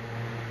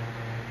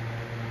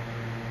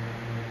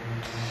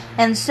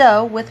 And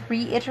so, with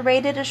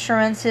reiterated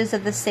assurances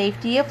of the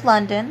safety of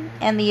London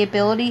and the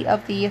ability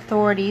of the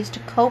authorities to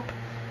cope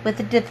with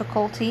the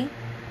difficulty,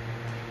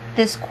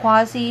 this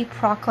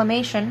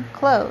quasi-proclamation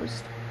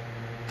closed.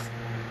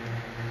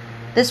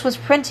 This was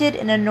printed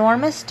in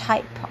enormous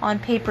type on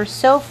paper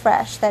so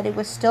fresh that it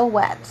was still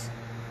wet,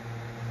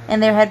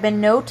 and there had been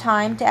no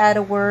time to add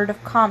a word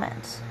of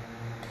comment.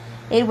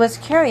 It was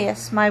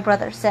curious, my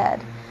brother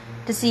said,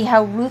 to see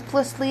how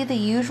ruthlessly the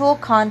usual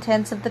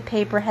contents of the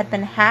paper had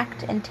been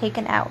hacked and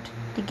taken out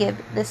to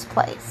give this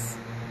place.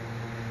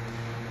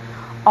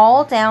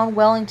 All down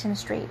Wellington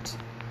Street,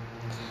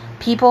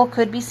 people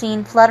could be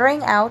seen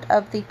fluttering out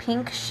of the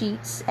pink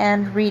sheets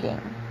and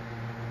reading.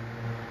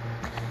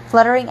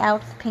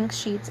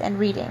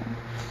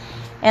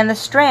 And the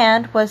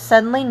Strand was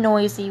suddenly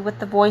noisy with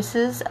the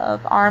voices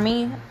of an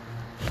army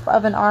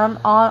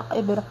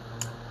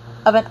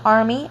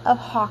of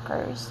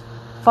hawkers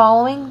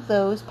following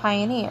those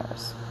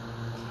pioneers.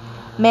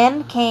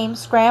 Men came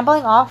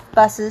scrambling off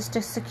buses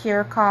to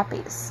secure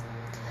copies.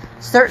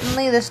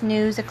 Certainly this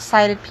news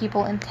excited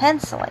people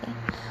intensely,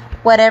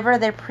 whatever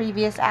their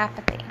previous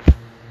apathy.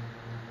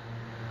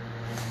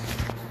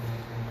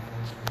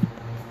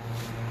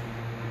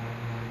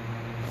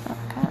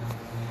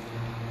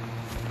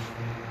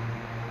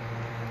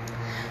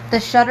 The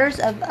shutters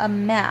of a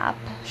map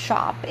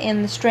shop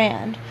in the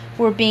Strand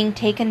were being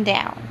taken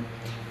down,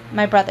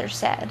 my brother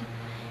said,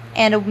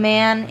 and a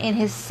man in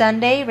his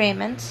Sunday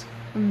raiment,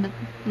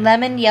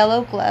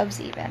 lemon-yellow gloves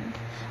even,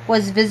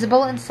 was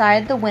visible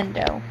inside the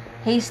window,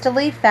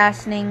 hastily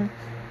fastening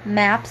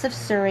maps of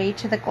Surrey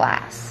to the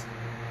glass.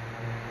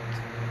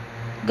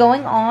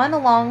 Going on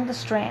along the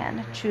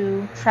Strand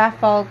to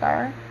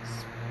Trafalgar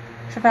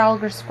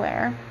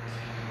Square,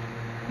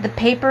 the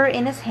paper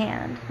in his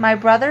hand, my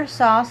brother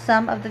saw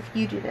some of the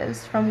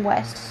fugitives from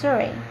West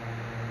Surrey.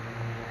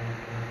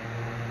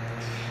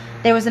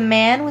 There was a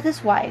man with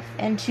his wife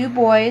and 2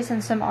 boys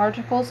and some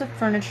articles of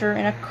furniture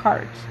in a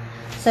cart,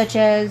 such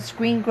as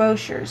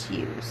greengrocers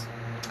use.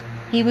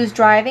 He was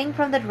driving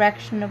from the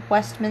direction of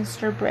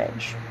Westminster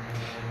Bridge,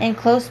 and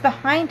close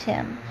behind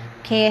him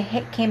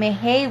came a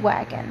hay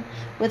wagon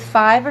with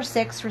 5 or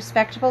 6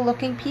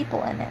 respectable-looking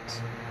people in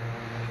it,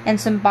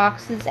 and some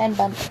boxes and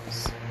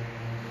bundles.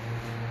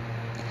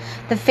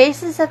 The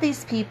faces of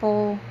these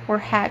people were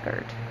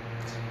haggard,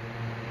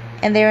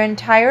 and their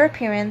entire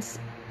appearance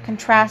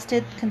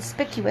contrasted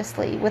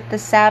conspicuously with the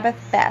Sabbath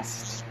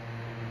best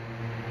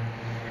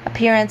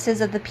appearances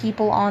of the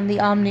people on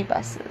the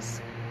omnibuses.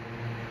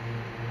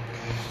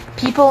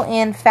 People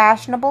in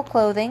fashionable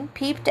clothing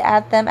peeped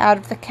at them out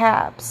of the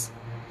cabs.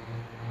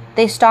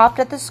 They stopped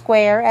at the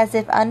square as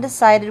if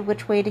undecided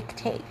which way to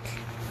take,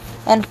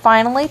 and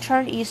finally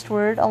turned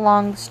eastward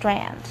along the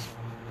Strand.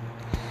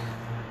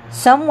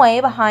 Some way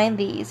behind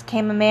these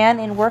came a man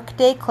in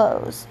workday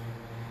clothes,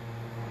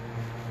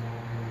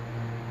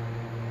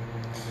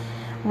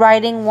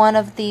 riding one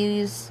of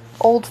these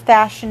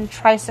old-fashioned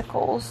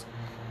tricycles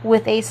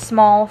with a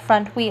small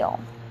front wheel.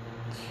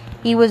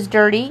 He was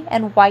dirty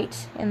and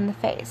white in the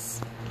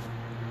face.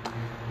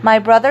 My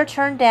brother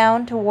turned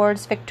down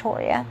towards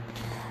Victoria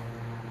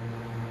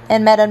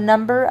and met a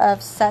number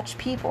of such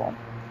people.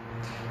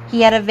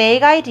 He had a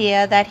vague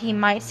idea that he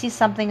might see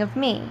something of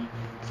me.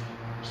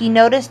 He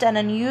noticed an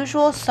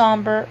unusual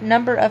somber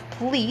number of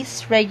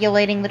police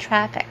regulating the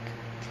traffic.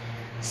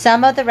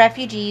 Some of the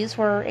refugees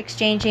were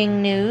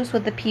exchanging news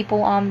with the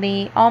people on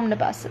the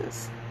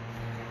omnibuses.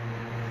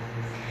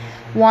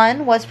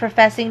 One was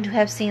professing to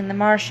have seen the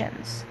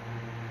Martians.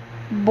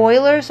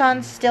 Boilers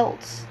on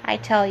stilts, I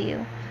tell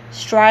you,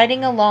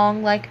 striding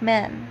along like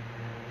men.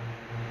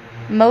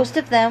 Most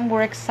of them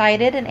were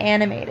excited and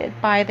animated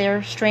by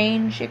their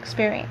strange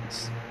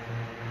experience.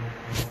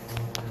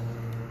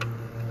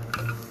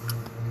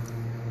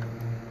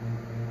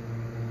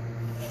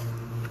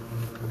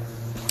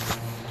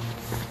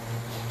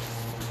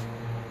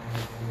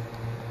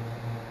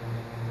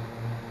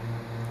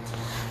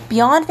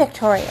 Beyond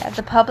Victoria,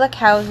 the public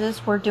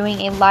houses were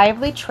doing a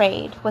lively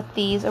trade with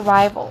these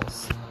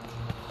arrivals.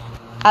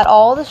 At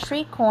all the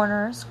street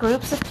corners,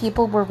 groups of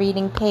people were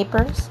reading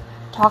papers,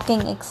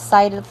 talking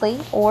excitedly,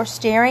 or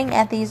staring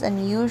at these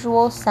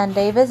unusual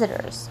Sunday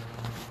visitors.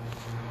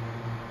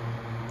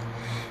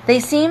 They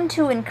seemed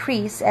to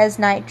increase as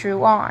night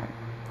drew on,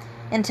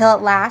 until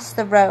at last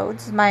the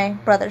roads, my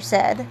brother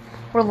said,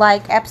 were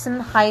like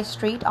Epsom High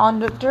Street on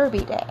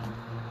Derby Day.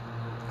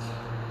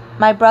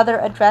 My brother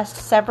addressed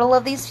several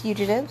of these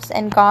fugitives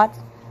and got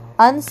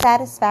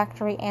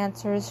unsatisfactory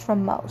answers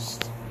from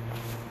most.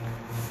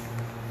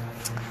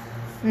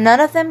 None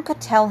of them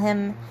could tell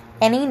him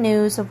any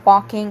news of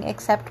Woking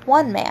except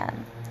one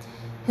man,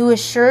 who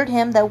assured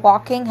him that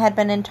Woking had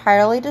been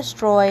entirely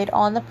destroyed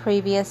on the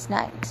previous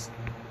night.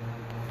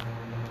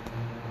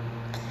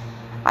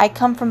 "I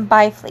come from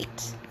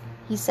Byfleet,"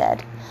 he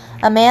said.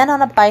 "A man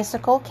on a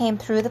bicycle came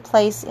through the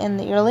place in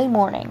the early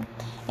morning,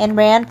 and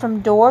ran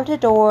from door to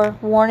door,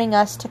 warning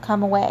us to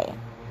come away.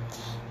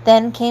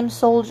 Then came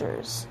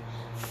soldiers.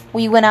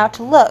 We went out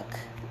to look,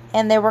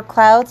 and there were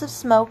clouds of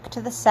smoke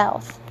to the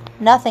south,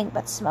 nothing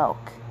but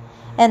smoke,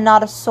 and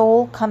not a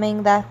soul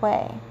coming that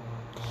way.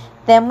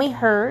 Then we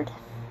heard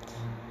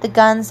the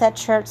guns at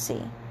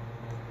Chertsey,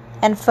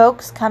 and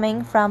folks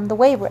coming from the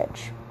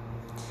Weybridge.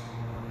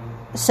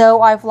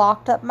 So I've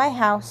locked up my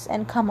house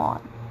and come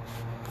on."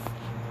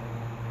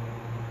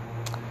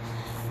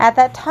 At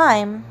that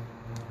time,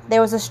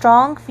 there was a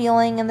strong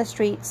feeling in the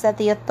streets that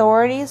the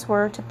authorities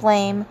were to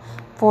blame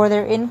for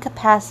their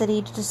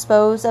incapacity to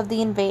dispose of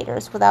the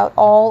invaders without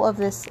all of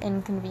this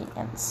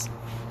inconvenience.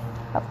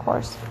 Of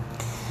course.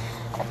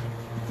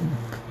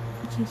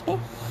 Excuse me.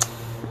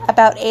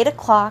 About 8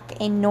 o'clock,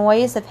 a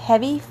noise of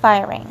heavy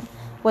firing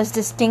was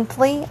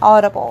distinctly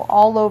audible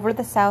all over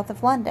the south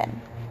of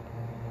London.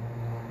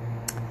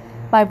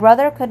 My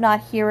brother could not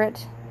hear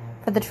it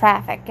for the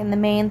traffic in the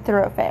main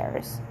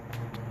thoroughfares,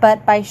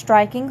 but by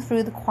striking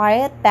through the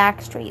quiet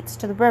back streets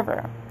to the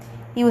river,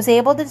 he was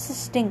able to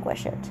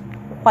distinguish it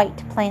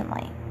quite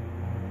plainly.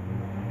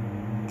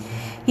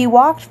 He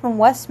walked from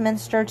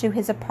Westminster to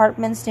his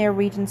apartments near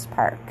Regent's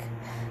Park,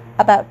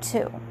 about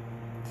 2.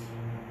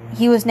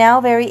 He was now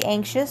very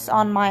anxious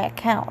on my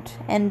account,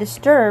 and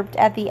disturbed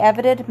at the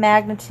evident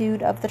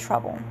magnitude of the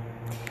trouble.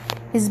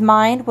 His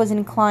mind was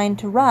inclined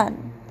to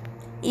run,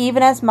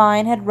 even as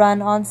mine had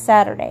run on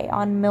Saturday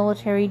on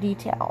military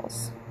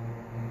details.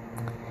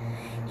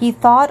 He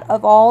thought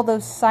of all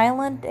those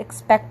silent,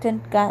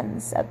 expectant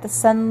guns at the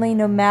suddenly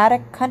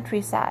nomadic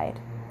countryside.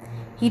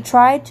 He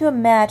tried to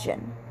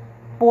imagine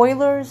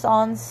boilers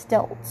on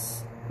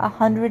stilts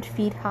 100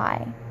 feet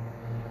high.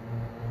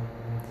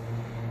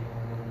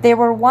 There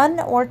were 1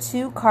 or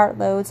 2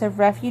 cartloads of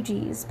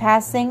refugees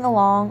passing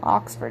along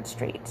Oxford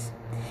Street,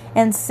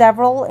 and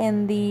several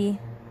in the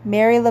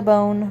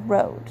Marylebone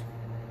Road.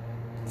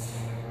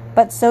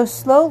 But so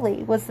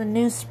slowly was the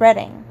news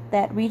spreading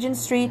that Regent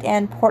Street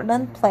and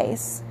Portland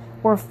Place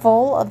were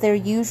full of their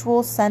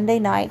usual Sunday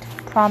night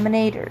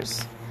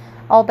promenaders,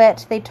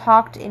 albeit they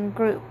talked in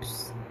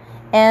groups,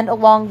 and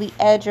along the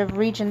edge of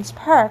Regent's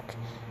Park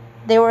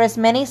there were as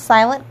many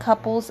silent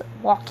couples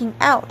walking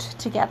out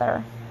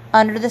together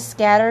under the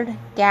scattered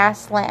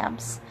gas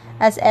lamps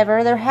as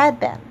ever there had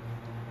been.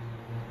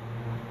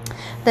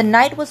 The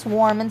night was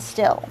warm and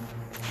still,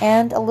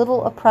 and a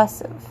little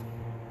oppressive.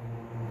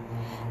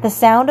 The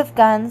sound of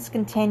guns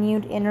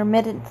continued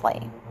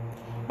intermittently,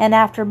 and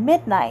after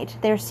midnight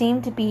there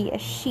seemed to be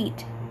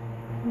sheet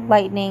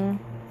lightning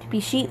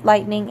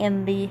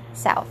in the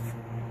south.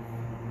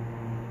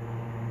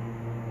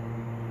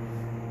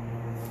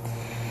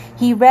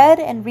 He read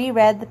and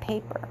reread the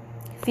paper,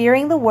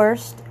 fearing the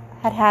worst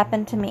had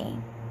happened to me.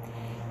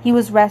 He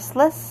was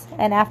restless,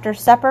 and after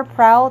supper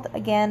prowled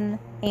again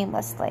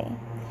aimlessly.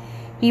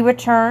 He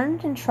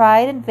returned and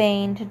tried in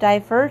vain to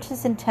divert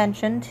his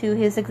attention to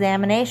his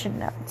examination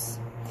notes.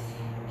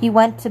 He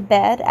went to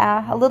bed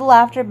a little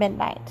after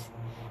midnight,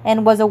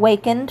 and was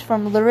awakened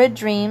from lurid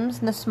dreams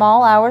in the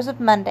small hours of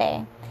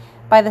Monday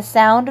by the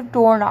sound of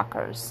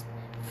door-knockers,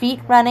 feet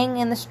running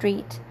in the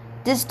street,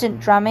 distant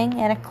drumming,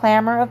 and a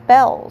clamor of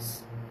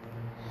bells.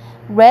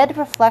 Red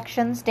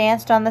reflections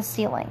danced on the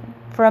ceiling.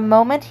 For a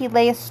moment he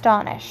lay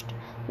astonished,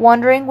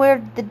 wondering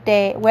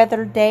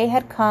whether day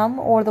had come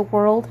or the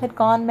world had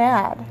gone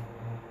mad.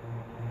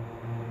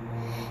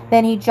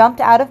 Then he jumped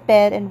out of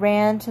bed and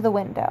ran to the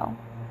window.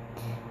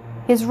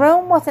 His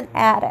room was an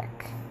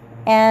attic,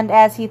 and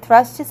as he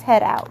thrust his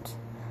head out,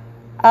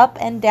 up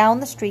and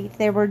down the street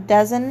there were a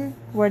dozen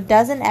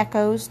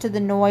echoes to the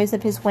noise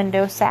of his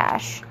window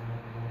sash,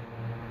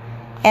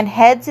 and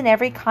heads in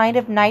every kind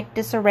of night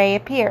disarray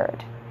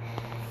appeared.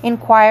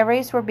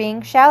 Inquiries were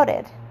being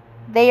shouted.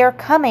 "They are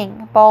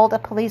coming," bawled a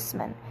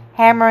policeman,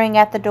 hammering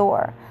at the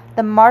door.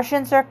 "The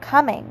Martians are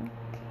coming,"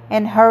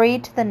 and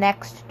hurried to the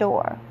next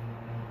door.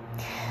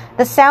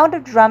 The sound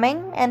of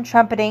drumming and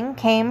trumpeting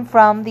came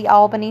from the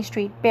Albany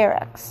Street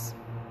barracks,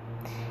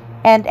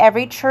 and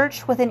every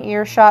church within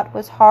earshot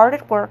was hard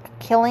at work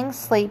killing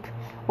sleep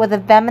with a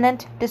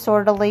vehement,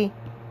 disorderly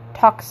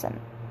tocsin.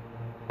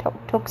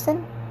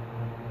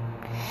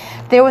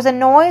 There was a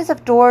noise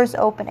of doors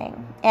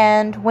opening,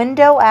 and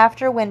window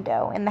after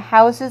window in the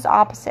houses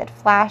opposite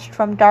flashed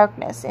from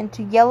darkness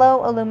into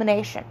yellow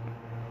illumination.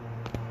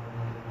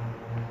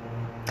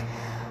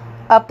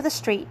 Up the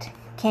street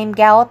came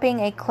galloping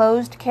a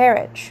closed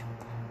carriage,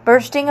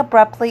 bursting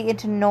abruptly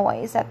into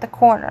noise at the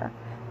corner,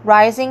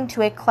 rising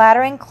to a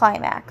clattering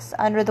climax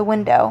under the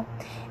window,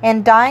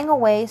 and dying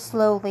away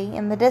slowly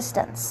in the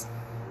distance.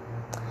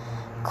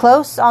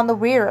 Close on the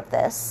rear of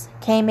this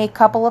came a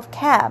couple of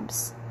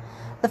cabs,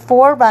 the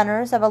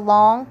forerunners of a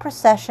long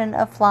procession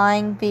of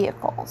flying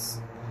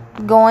vehicles,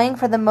 going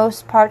for the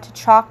most part to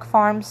Chalk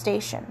Farm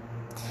Station,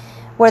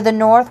 where the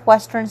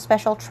Northwestern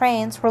special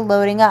trains were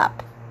loading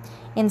up,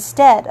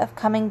 instead of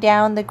coming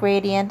down the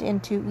gradient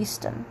into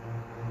Easton.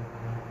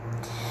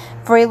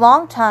 For a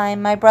long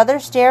time my brother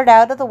stared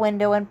out of the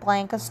window in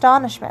blank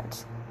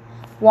astonishment,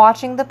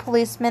 watching the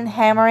policemen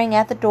hammering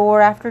at the door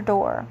after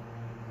door,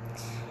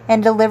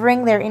 and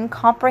delivering their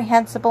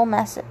incomprehensible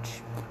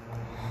message.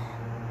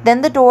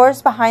 Then the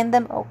doors behind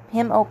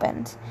him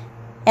opened,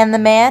 and the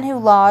man who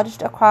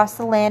lodged across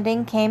the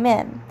landing came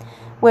in,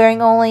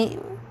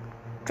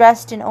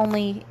 dressed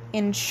only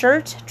in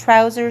shirt,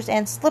 trousers,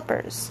 and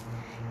slippers,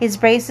 his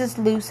braces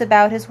loose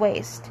about his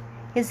waist,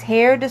 his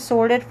hair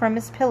disordered from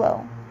his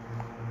pillow.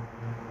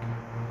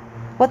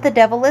 "What the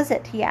devil is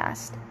it?" he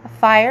asked. "A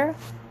fire?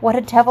 What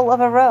a devil of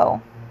a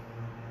row!"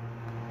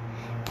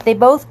 They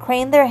both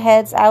craned their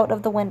heads out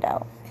of the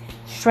window,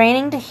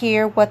 straining to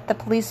hear what the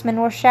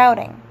policemen were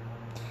shouting.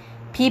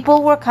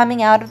 People were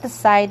coming out of the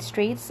side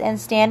streets and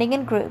standing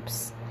in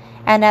groups,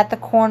 and at the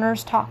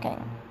corners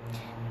talking.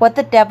 "What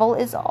the devil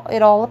is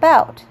it all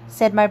about?"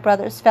 said my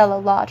brother's fellow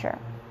lodger.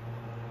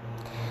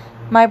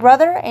 My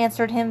brother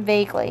answered him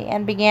vaguely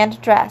and began to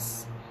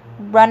dress,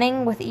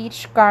 running with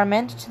each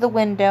garment to the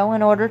window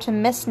in order to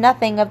miss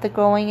nothing of the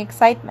growing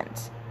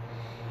excitement.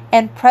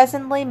 And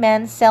presently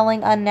men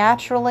selling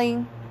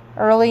unnaturally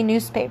early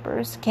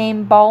newspapers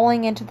came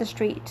bawling into the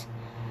street.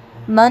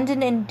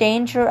 London in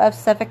danger of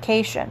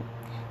suffocation.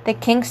 The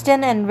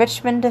Kingston and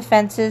Richmond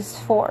defenses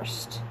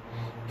forced.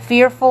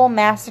 Fearful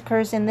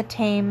massacres in the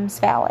Thames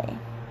Valley.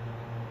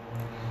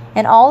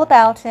 And all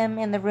about him,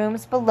 in the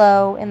rooms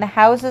below, in the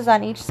houses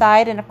on each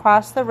side and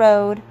across the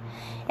road,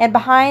 and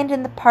behind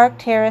in the park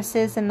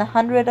terraces in the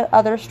 100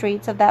 other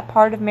streets of that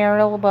part of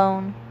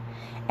Marylebone,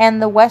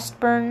 and the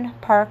Westbourne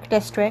Park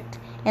district,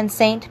 and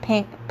St.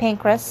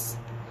 Pancras,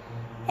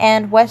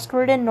 and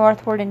westward and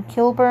northward in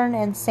Kilburn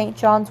and St.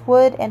 John's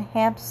Wood and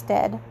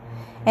Hampstead,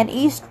 and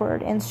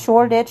eastward in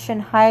Shoreditch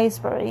and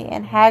Highbury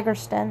and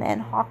Haggerston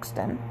and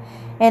Hoxton,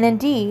 and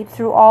indeed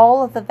through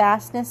all of the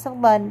vastness of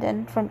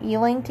London from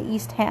Ealing to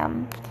East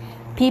Ham.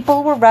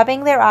 People were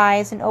rubbing their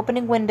eyes and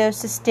opening windows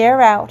to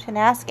stare out and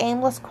ask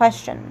aimless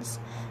questions,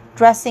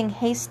 dressing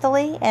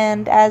hastily,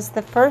 and as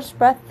the first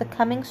breath the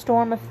coming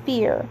storm of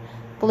fear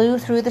blew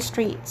through the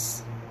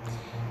streets.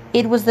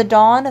 It was the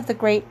dawn of the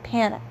great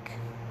panic.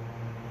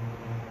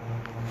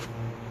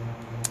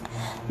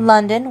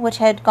 London, which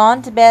had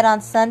gone to bed on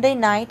Sunday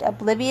night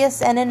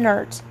oblivious and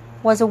inert,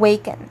 was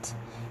awakened,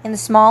 in the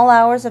small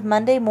hours of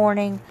Monday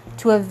morning,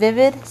 to a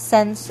vivid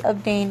sense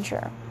of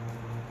danger.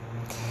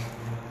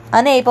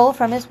 Unable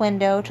from his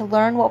window to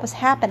learn what was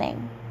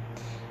happening,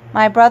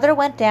 my brother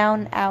went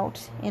down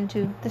out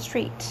into the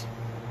street.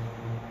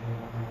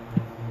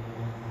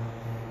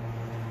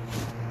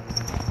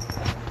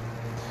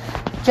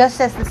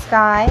 Just as the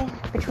sky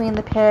between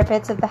the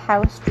parapets of the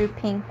house grew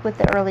pink with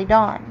the early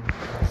dawn,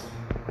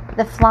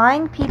 the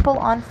flying people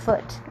on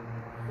foot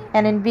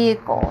and in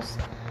vehicles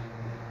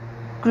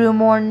grew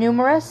more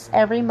numerous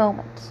every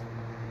moment.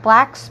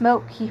 Black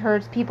smoke, he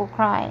heard people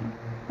crying,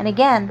 and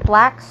again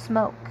black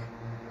smoke.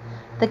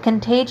 The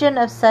contagion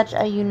of such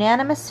a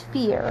unanimous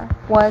fear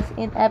was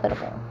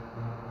inevitable.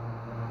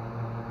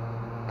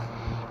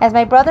 As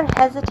my brother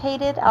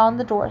hesitated on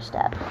the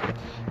doorstep,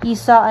 he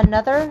saw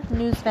another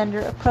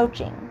newsvendor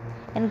approaching,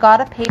 and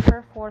got a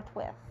paper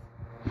forthwith.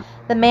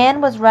 The man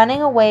was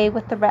running away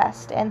with the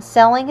rest, and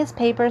selling his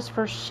papers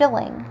for a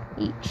shilling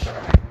each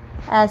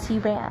as he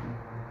ran,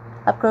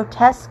 a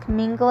grotesque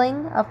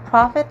mingling of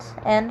profit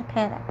and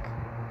panic.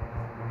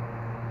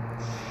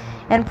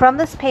 And from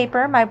this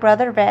paper my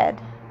brother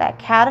read that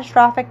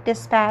catastrophic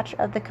dispatch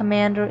of the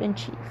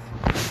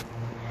Commander-in-Chief.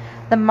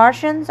 The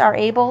Martians are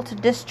able to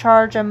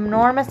discharge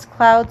enormous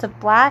clouds of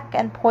black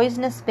and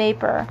poisonous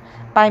vapor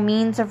by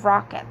means of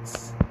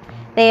rockets.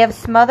 They have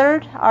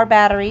smothered our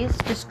batteries,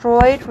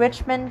 destroyed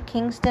Richmond,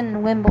 Kingston,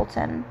 and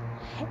Wimbledon,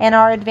 and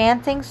are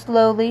advancing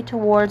slowly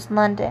towards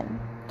London,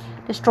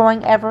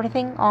 destroying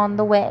everything on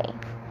the way.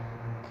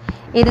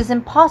 It is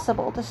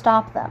impossible to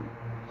stop them.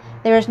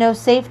 There is no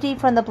safety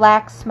from the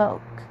black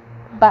smoke,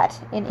 but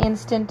in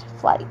instant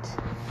flight.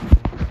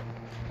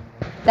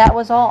 That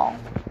was all,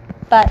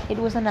 but it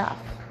was enough.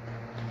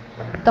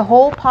 The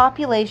whole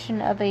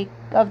population of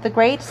the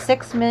great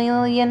 6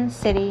 million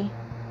city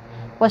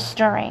was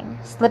stirring,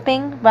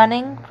 slipping,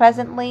 running.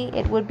 Presently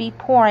it would be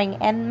pouring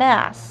en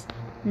masse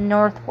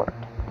northward.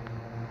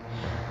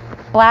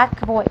 Black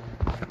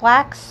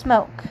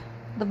smoke,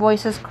 the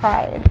voices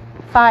cried.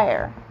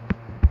 Fire.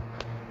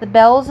 The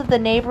bells of the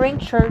neighboring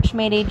church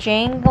made a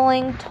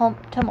jangling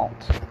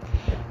tumult.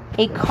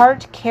 A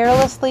cart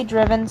carelessly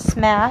driven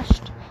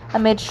smashed,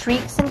 amid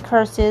shrieks and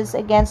curses,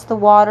 against the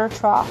water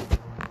trough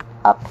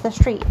up the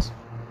street.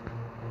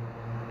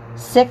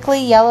 Sickly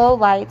yellow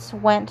lights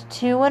went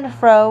to and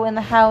fro in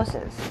the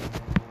houses,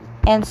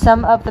 and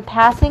some of the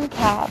passing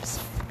cabs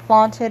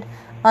flaunted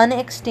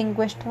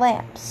unextinguished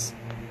lamps.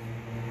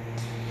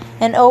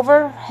 And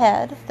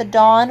overhead the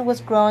dawn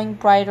was growing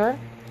brighter,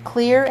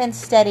 clear and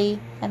steady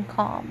and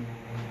calm.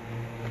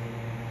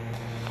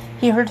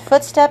 He heard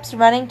footsteps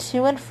running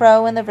to and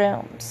fro in the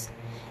rooms,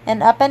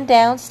 and up and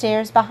down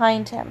stairs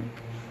behind him.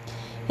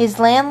 His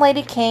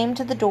landlady came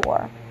to the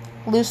door,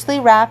 loosely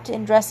wrapped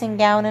in dressing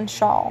gown and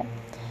shawl.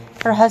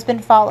 Her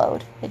husband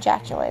followed,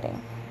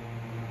 ejaculating.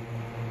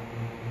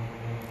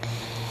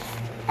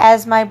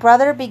 As my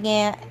brother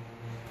began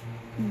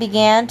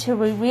to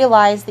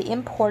realize the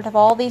import of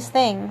all these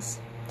things,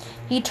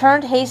 he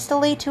turned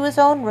hastily to his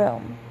own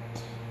room,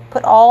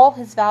 put all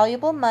his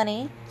valuable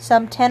money,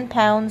 some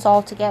 £10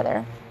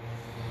 altogether,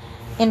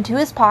 into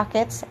his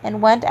pockets,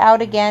 and went out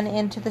again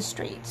into the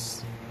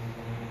streets.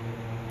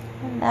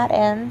 And that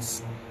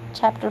ends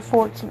chapter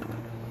 14.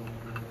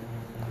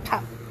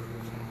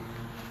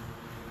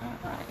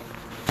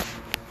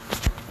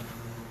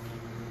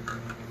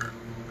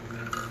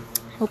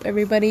 Hope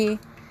everybody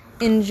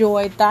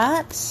enjoyed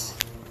that.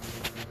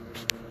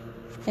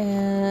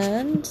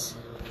 And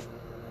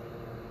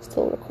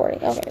still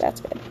recording. Okay,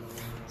 that's good.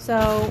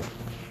 So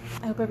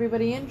I hope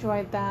everybody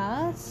enjoyed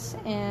that,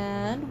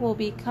 and we'll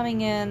be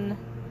coming in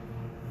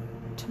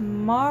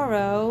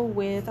tomorrow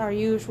with our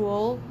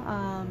usual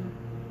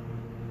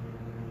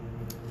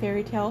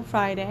Fairy Tale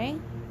Friday.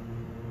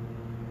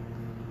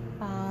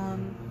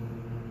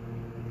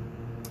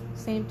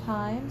 Same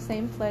time,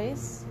 same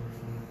place,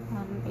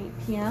 8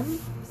 p.m.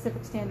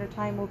 Pacific Standard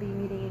Time. We'll be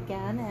meeting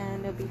again,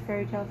 and it'll be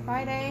Fairy Tale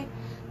Friday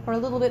for a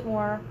little bit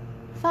more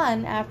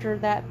fun after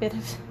that bit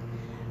of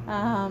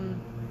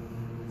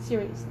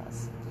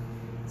seriousness.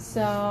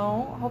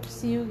 So, hope to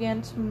see you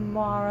again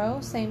tomorrow,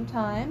 same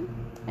time,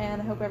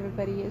 and I hope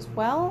everybody is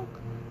well,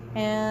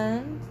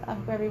 and I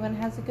hope everyone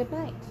has a good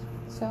night.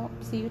 So,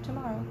 see you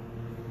tomorrow.